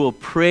 we will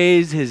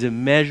praise his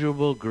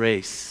immeasurable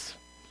grace.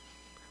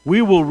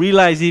 We will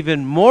realize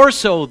even more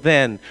so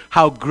then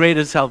how great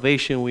a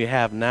salvation we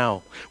have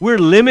now. We're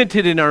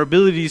limited in our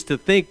abilities to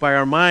think by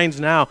our minds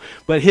now,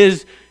 but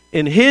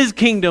in his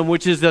kingdom,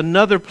 which is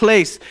another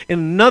place, in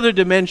another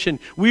dimension,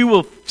 we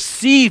will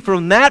see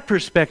from that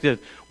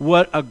perspective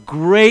what a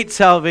great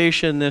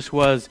salvation this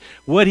was.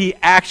 What he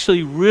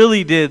actually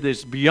really did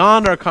is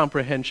beyond our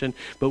comprehension,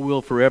 but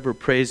we'll forever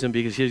praise him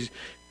because his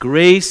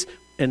grace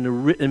and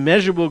the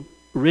immeasurable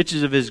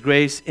riches of his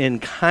grace in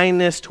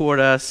kindness toward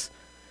us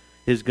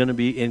is going to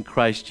be in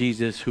Christ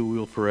Jesus, who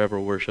we'll forever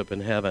worship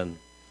in heaven.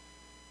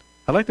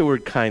 I like the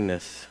word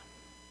kindness.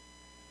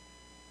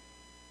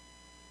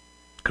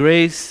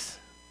 Grace,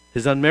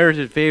 his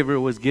unmerited favor,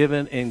 was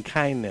given in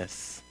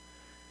kindness.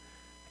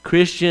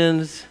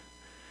 Christians,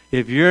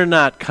 if you're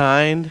not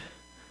kind,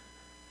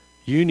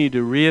 you need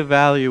to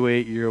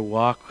reevaluate your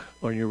walk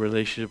or your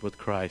relationship with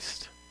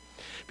Christ.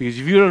 Because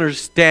if you don't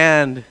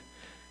understand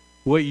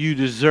what you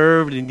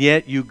deserved and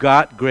yet you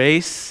got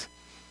grace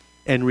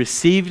and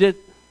received it,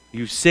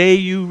 you say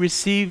you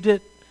received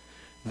it,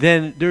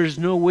 then there's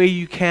no way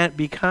you can't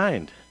be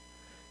kind.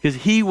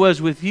 Because he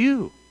was with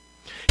you.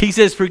 He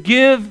says,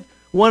 forgive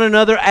one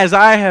another as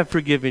I have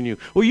forgiven you.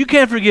 Well, you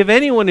can't forgive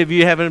anyone if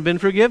you haven't been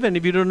forgiven,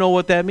 if you don't know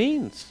what that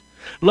means.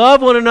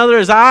 Love one another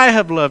as I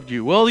have loved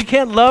you. Well, you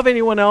can't love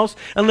anyone else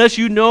unless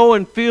you know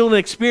and feel and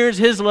experience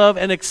his love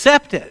and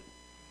accept it.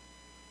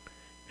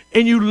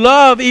 And you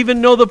love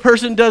even though the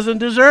person doesn't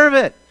deserve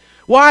it.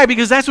 Why?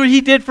 Because that's what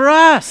he did for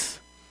us.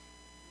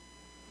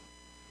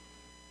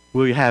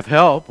 We have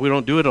help. We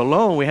don't do it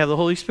alone. We have the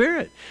Holy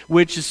Spirit,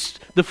 which is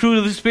the fruit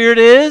of the Spirit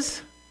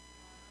is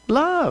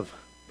love.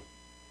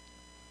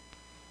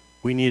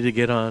 We need to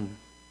get on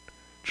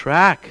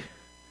track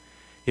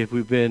if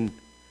we've been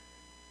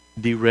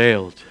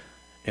derailed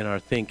in our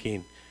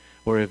thinking,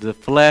 or if the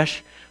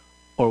flesh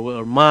or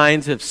our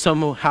minds have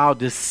somehow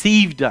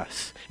deceived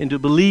us into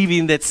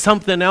believing that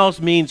something else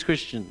means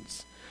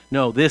Christians.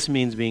 No, this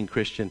means being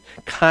Christian.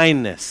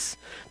 Kindness,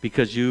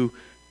 because you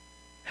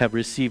have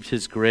received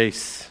his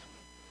grace.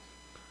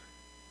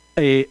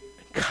 A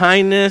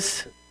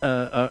kindness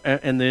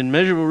and the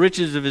immeasurable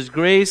riches of his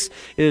grace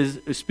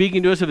is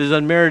speaking to us of his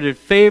unmerited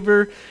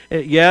favor.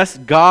 Yes,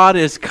 God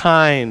is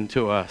kind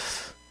to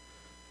us,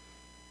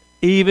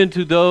 even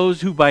to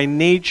those who by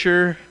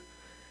nature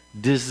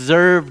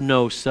deserve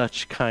no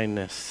such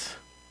kindness.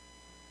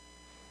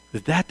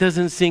 If that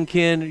doesn't sink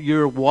in,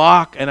 your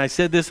walk, and I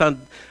said this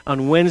on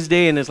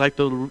Wednesday, and it's like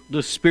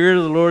the Spirit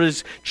of the Lord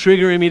is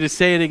triggering me to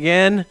say it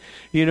again,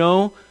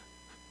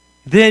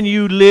 then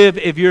you live,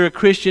 if you're a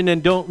Christian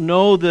and don't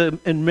know the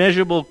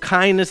immeasurable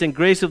kindness and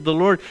grace of the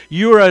Lord,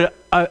 you're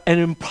an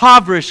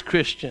impoverished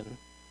Christian.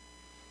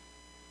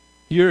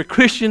 You're a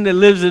Christian that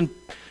lives in,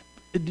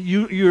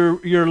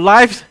 your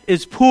life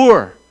is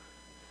poor.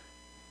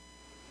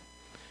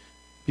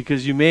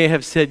 Because you may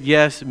have said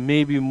yes,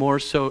 maybe more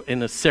so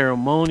in a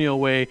ceremonial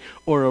way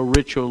or a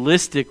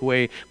ritualistic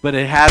way, but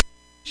it hasn't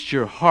reached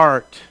your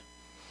heart,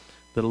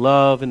 the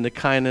love and the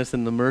kindness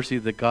and the mercy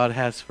that God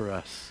has for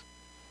us.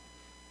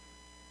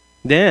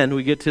 Then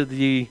we get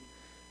to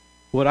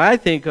what I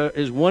think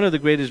is one of the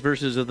greatest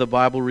verses of the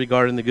Bible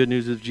regarding the good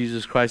news of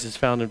Jesus Christ is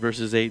found in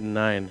verses 8 and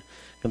 9. I'm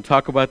going to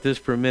talk about this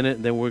for a minute,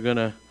 and then we're going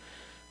to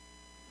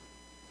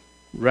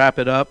wrap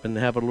it up and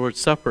have a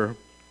Lord's Supper.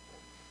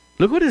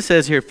 Look what it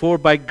says here. For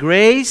by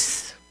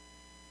grace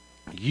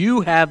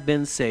you have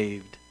been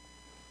saved.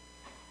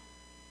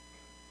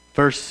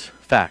 First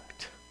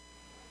fact.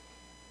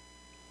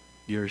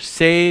 You're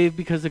saved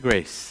because of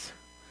grace.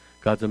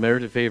 God's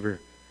unmerited favor.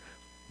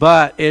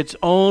 But it's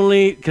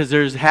only because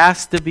there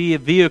has to be a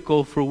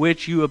vehicle for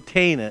which you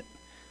obtain it.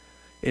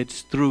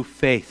 It's through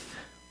faith.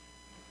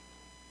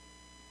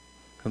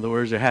 In other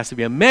words, there has to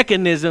be a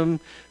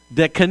mechanism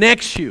that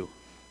connects you.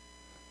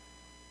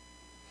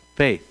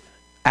 Faith,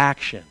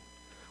 action,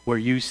 where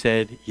you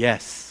said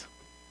yes.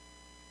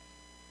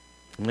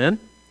 Amen?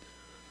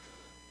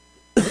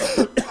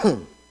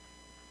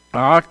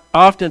 I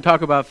often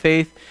talk about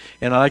faith,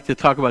 and I like to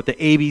talk about the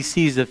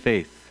ABCs of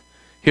faith.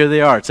 Here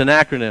they are. It's an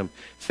acronym.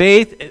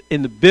 Faith,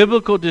 in the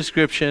biblical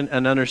description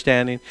and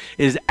understanding,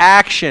 is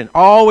action.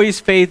 Always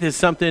faith is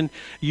something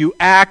you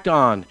act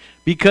on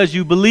because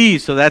you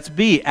believe. So that's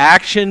B.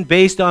 Action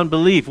based on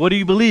belief. What do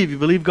you believe? You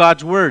believe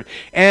God's word.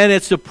 And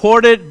it's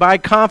supported by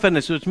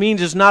confidence, which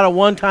means it's not a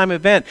one-time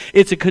event.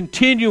 It's a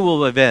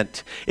continual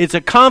event. It's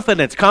a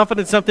confidence.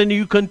 Confidence is something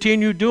you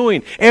continue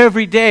doing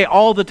every day,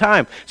 all the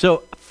time.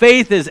 So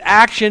faith is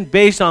action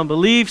based on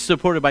belief,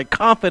 supported by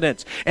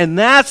confidence. And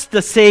that's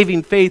the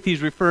saving faith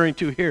he's referring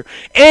to here.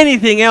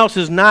 Anything else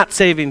is not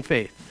saving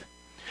faith.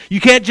 You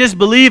can't just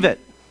believe it.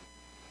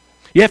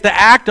 You have to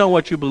act on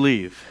what you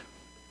believe.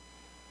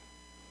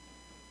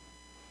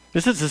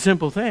 This is a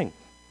simple thing.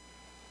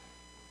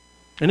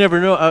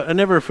 I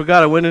never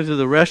forgot. I went into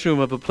the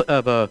restroom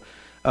of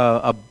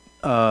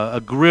a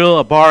grill,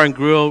 a bar and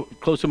grill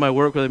close to my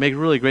work where they make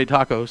really great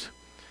tacos.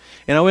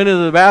 And I went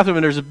into the bathroom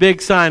and there's a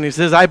big sign. It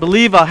says, "I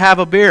believe I'll have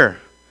a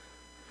beer."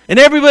 And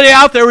everybody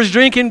out there was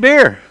drinking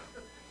beer.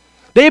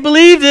 They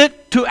believed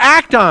it to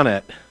act on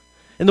it.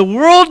 And the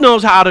world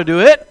knows how to do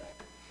it.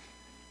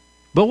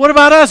 But what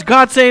about us?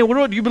 God's saying,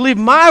 "Do you believe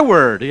my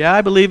word?" Yeah,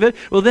 I believe it.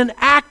 Well, then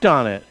act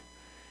on it.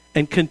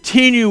 And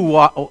continue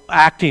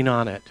acting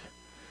on it.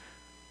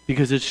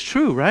 Because it's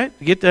true, right?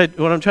 You get that,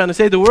 what I'm trying to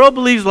say? The world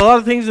believes a lot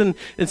of things and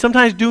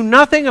sometimes do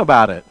nothing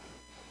about it.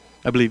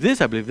 I believe this,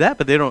 I believe that,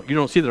 but you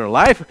don't see their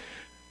life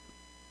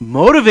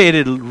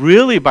motivated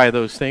really by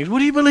those things. What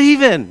do you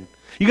believe in?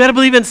 You got to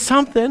believe in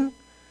something.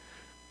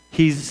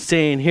 He's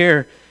saying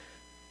here,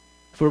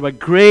 "For by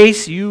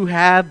grace you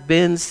have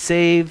been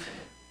saved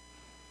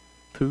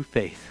through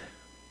faith."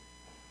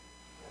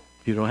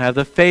 If you don't have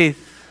the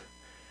faith,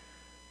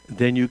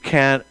 then you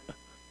can't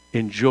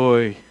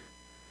enjoy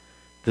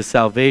the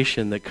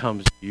salvation that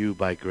comes to you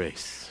by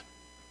grace.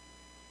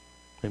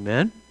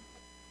 Amen?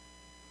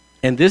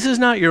 And this is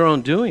not your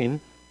own doing.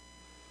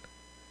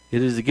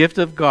 It is a gift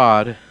of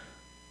God,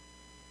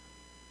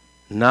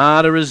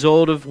 not a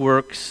result of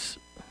works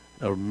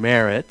or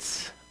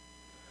merits,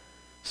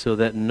 so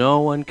that no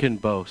one can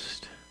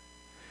boast.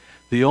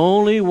 The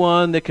only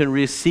one that can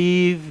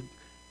receive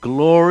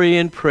glory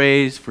and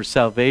praise for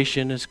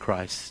salvation is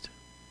Christ,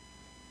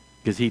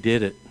 because he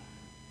did it.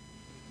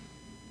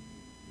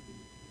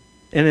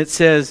 And it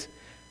says,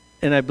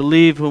 and I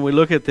believe when we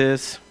look at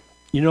this,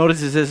 you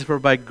notice it says, "For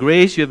by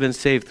grace you have been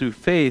saved through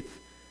faith.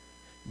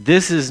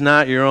 This is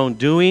not your own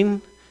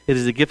doing. It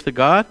is a gift of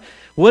God."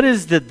 What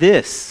is the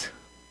this?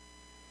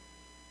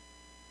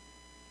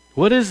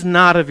 What is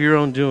not of your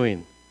own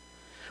doing?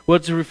 Well,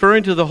 it's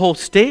referring to the whole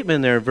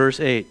statement there in verse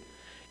 8.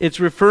 It's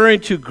referring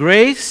to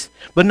grace,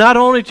 but not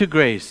only to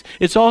grace.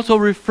 It's also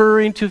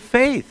referring to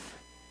faith.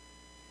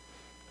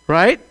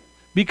 Right?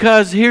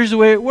 Because here's the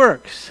way it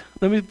works.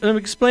 Let me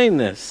explain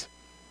this.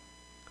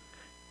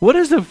 What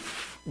is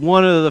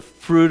one of the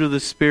fruit of the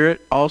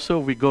Spirit? Also,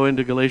 we go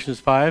into Galatians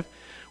 5.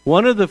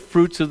 One of the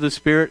fruits of the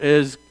Spirit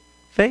is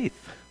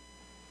faith.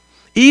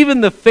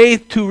 Even the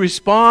faith to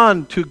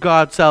respond to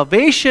God's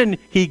salvation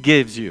he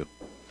gives you.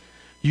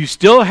 You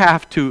still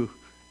have to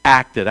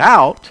act it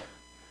out.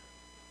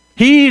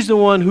 He's the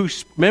one who,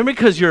 remember,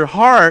 because your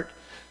heart,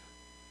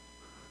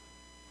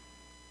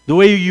 the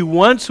way you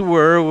once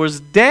were, was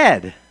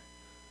dead.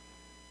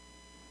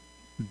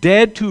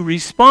 Dead to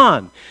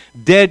respond,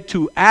 dead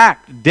to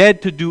act,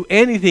 dead to do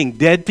anything,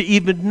 dead to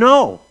even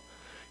know.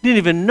 Didn't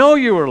even know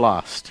you were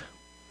lost.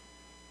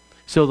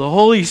 So the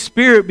Holy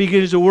Spirit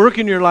begins to work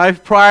in your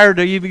life prior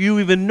to you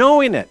even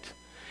knowing it.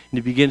 And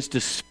it begins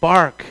to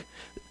spark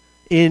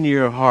in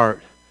your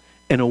heart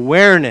an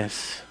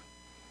awareness,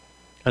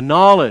 a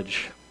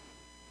knowledge.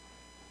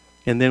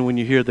 And then when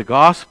you hear the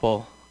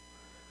gospel,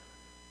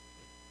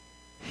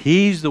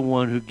 he's the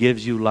one who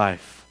gives you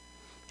life.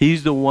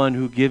 He's the one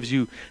who gives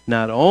you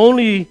not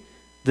only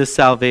the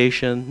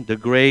salvation, the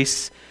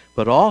grace,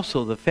 but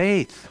also the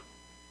faith.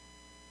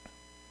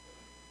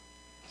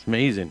 It's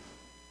amazing.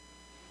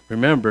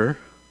 Remember,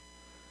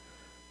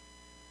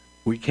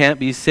 we can't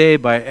be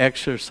saved by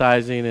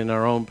exercising in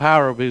our own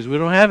power because we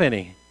don't have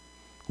any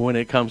when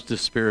it comes to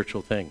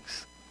spiritual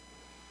things.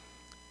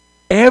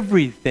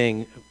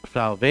 Everything,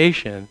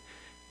 salvation,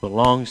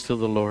 belongs to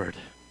the Lord.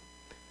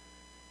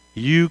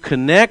 You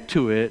connect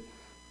to it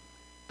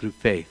through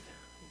faith.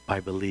 By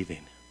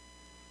believing.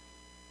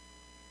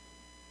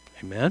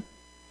 Amen?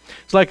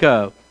 It's like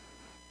I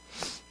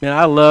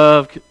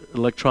love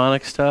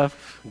electronic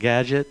stuff,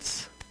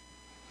 gadgets.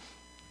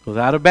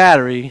 Without a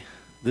battery,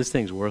 this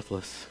thing's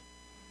worthless.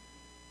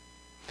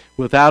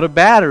 Without a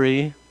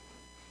battery,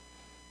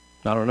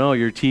 I don't know,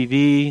 your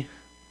TV,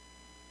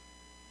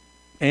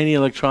 any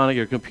electronic,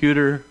 your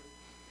computer,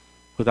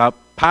 without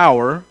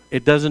power,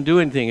 it doesn't do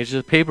anything. It's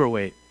just a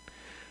paperweight.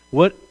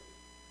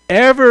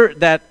 Whatever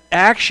that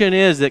action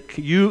is that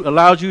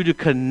allows you to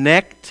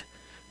connect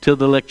to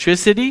the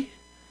electricity,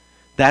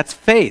 that's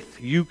faith.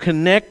 You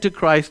connect to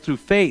Christ through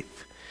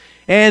faith.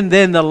 And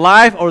then the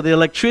life or the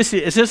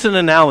electricity, it's just an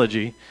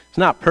analogy. It's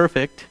not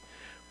perfect.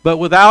 But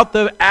without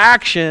the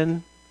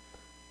action,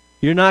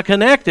 you're not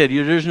connected.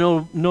 There's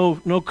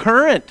no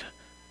current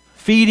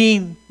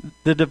feeding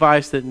the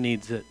device that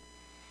needs it.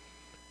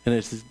 And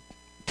it's this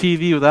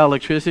TV without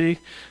electricity.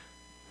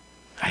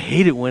 I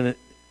hate it when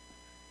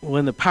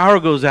the power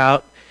goes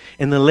out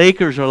and the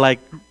Lakers are like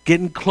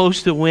getting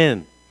close to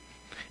win.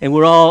 And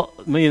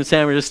me and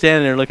Sam are just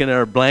standing there looking at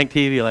our blank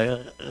TV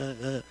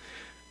like,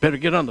 better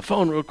get on the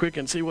phone real quick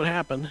and see what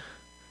happened.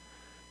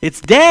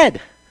 It's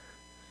dead.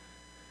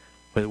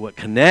 But what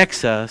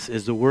connects us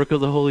is the work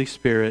of the Holy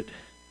Spirit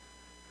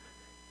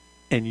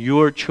and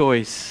your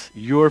choice,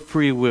 your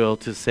free will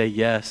to say,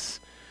 yes,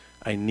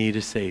 I need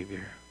a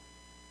Savior.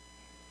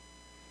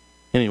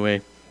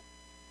 Anyway,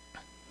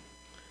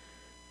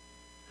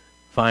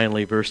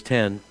 finally, verse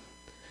 10.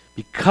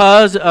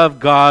 Because of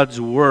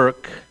God's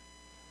work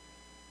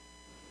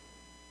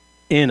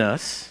in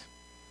us,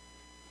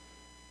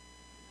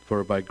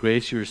 For by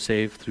grace you are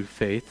saved through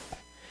faith.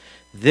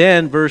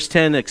 Then verse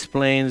 10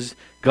 explains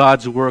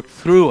God's work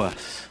through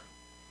us.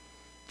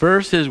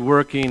 First His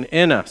working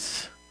in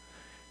us.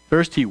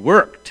 First He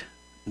worked.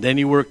 Then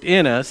He worked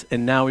in us,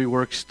 and now He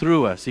works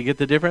through us. You get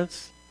the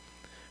difference?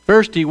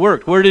 First He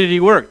worked. Where did He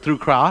work? Through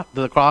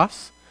the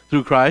cross?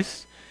 Through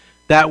Christ.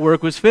 That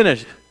work was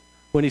finished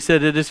when He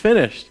said it is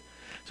finished.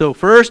 So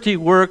first He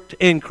worked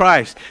in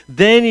Christ.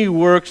 Then He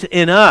works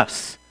in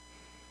us.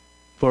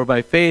 For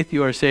by faith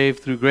you are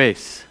saved through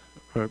grace.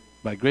 Or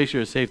by grace you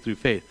are saved through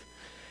faith.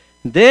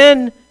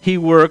 Then He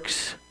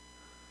works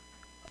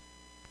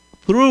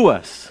through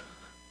us.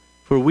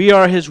 For we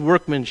are His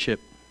workmanship.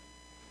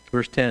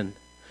 Verse 10.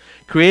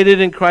 Created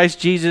in Christ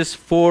Jesus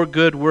for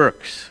good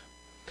works,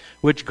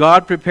 which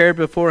God prepared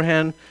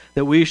beforehand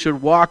that we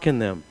should walk in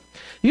them.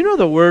 You know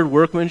the word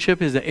workmanship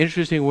is an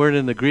interesting word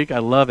in the Greek. I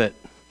love it.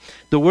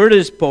 The word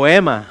is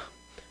poema.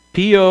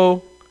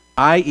 Poiema.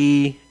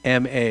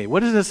 What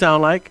does it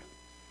sound like?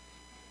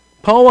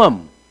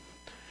 Poem.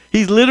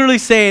 He's literally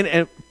saying,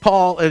 and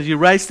Paul, as he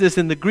writes this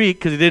in the Greek,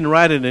 because he didn't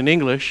write it in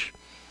English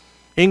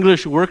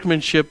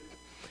workmanship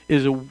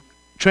is a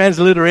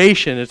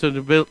transliteration. It's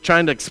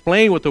trying to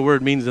explain what the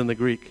word means in the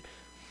Greek.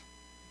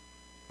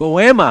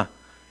 Poema.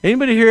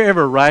 Anybody here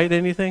ever write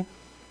anything?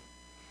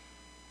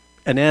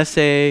 An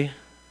essay,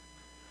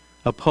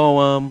 a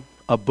poem,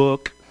 a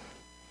book.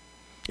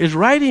 Is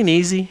writing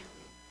easy?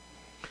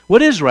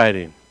 What is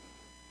writing?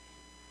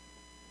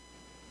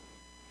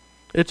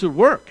 It's a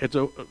work.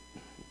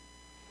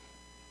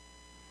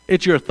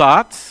 It's your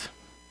thoughts,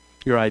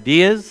 your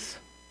ideas,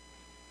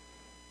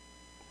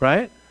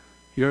 right?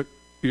 Your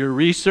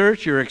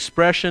research, your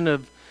expression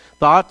of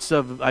thoughts,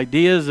 of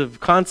ideas, of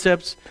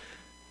concepts.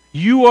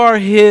 You are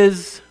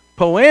His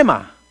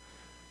poema.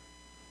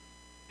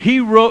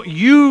 He wrote,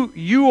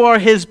 you are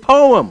His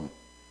poem.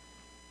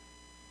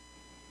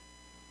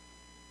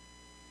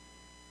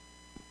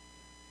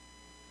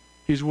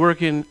 He's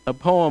working a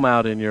poem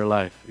out in your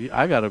life.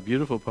 I got a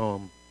beautiful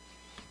poem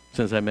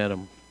since I met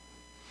him.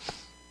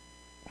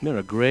 Been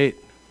a great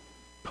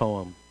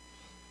poem.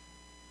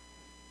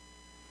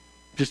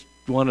 Just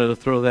wanted to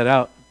throw that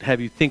out, have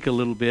you think a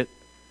little bit.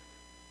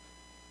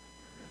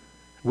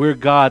 We're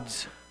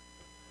God's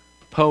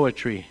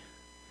poetry.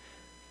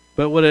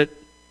 But what it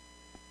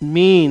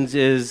means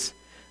is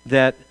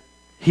that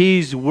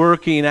He's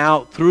working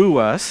out through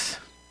us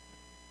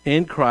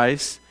in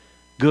Christ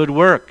good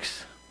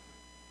works.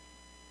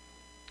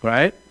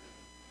 Right?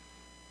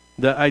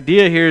 The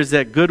idea here is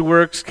that good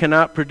works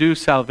cannot produce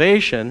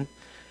salvation,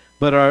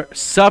 but are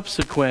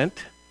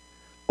subsequent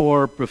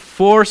or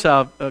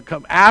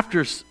come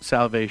after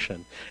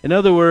salvation. In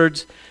other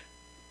words,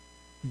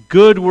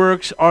 good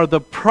works are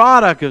the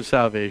product of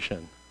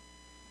salvation.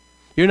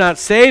 You're not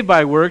saved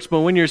by works,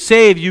 but when you're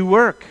saved, you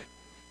work.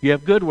 You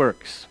have good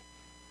works.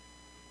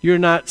 You're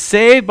not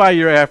saved by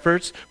your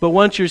efforts, but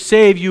once you're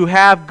saved, you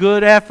have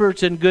good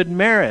efforts and good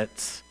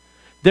merits.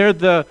 They're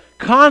the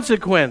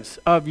consequence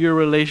of your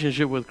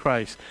relationship with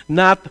Christ,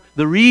 not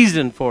the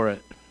reason for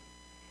it.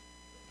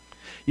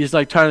 It's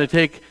like trying to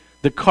take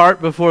the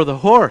cart before the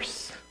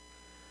horse.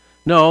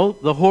 No,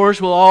 the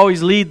horse will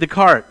always lead the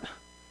cart.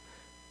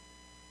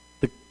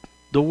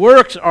 The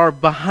works are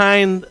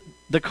behind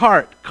the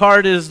cart.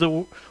 Cart is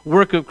the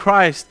work of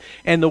Christ,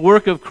 and the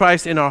work of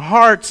Christ in our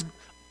hearts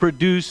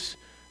produce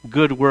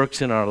good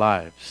works in our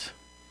lives,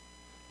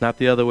 not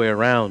the other way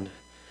around.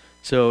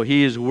 So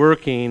He is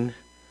working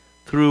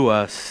through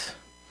us,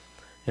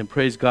 and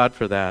praise God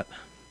for that.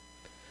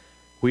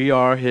 We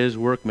are His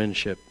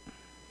workmanship,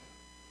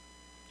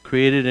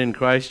 created in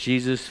Christ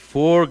Jesus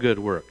for good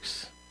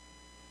works,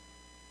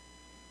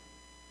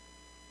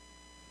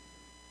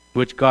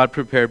 which God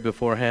prepared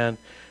beforehand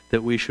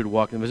that we should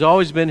walk in them. It's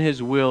always been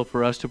His will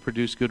for us to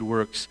produce good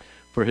works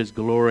for His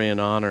glory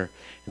and honor.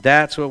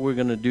 That's what we're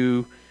going to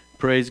do,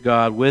 praise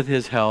God, with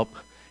His help,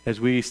 as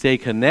we stay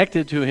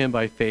connected to Him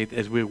by faith,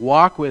 as we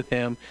walk with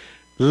Him,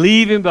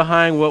 leaving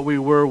behind what we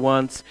were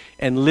once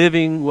and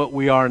living what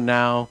we are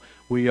now.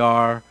 We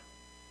are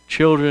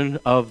children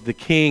of the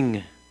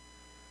King.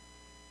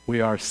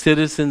 We are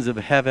citizens of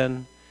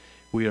heaven.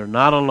 We are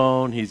not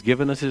alone. He's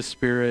given us His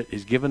Spirit.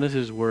 He's given us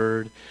His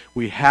Word.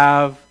 We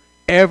have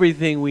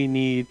everything we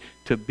need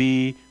to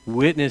be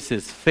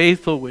witnesses,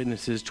 faithful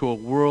witnesses to a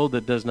world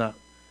that does not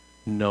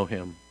know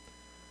Him.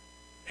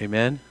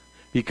 Amen?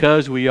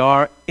 Because we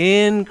are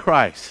in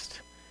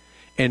Christ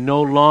and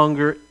no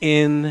longer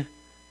in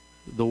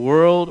the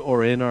world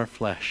or in our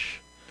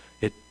flesh.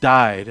 It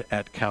died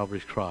at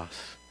Calvary's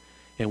cross.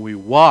 And we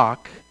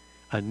walk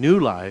a new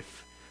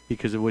life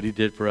because of what He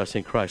did for us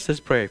in Christ.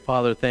 Let's pray.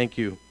 Father, thank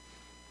You.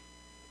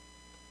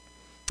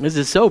 This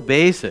is so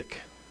basic.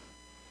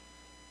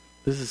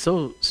 This is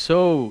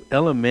so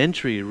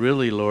elementary,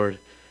 really, Lord.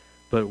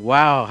 But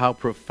wow, how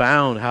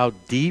profound, how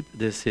deep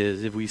this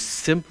is if we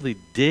simply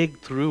dig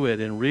through it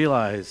and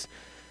realize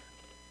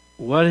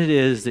what it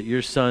is that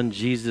Your Son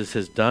Jesus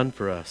has done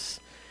for us.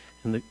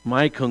 And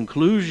my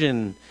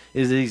conclusion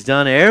is that He's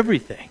done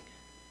everything.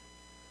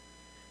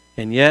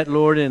 And yet,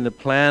 Lord, in the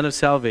plan of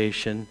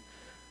salvation,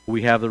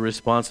 We have the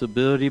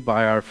responsibility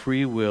by our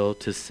free will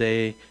to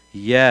say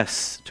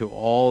yes to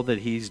all that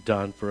he's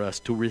done for us,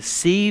 to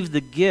receive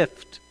the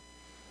gift.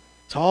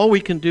 So all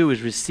we can do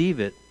is receive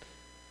it,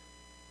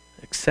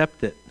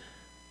 accept it,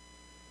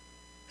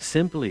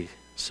 simply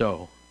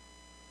so,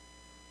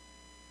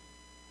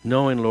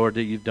 knowing, Lord,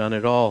 that you've done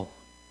it all.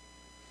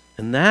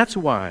 And that's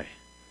why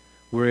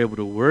we're able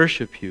to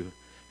worship you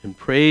and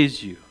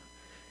praise you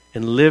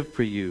and live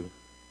for you.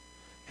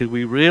 Because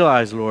we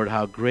realize, Lord,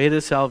 how great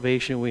a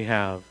salvation we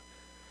have.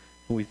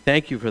 And we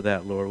thank you for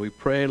that, Lord. We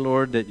pray,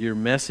 Lord, that your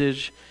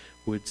message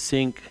would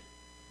sink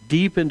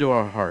deep into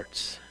our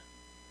hearts.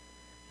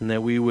 And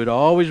that we would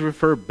always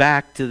refer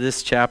back to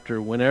this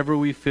chapter whenever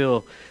we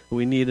feel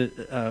we need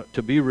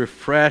to be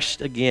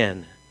refreshed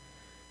again.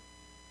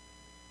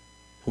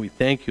 We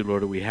thank you,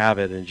 Lord, that we have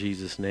it in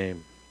Jesus'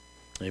 name.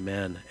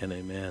 Amen and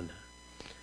amen.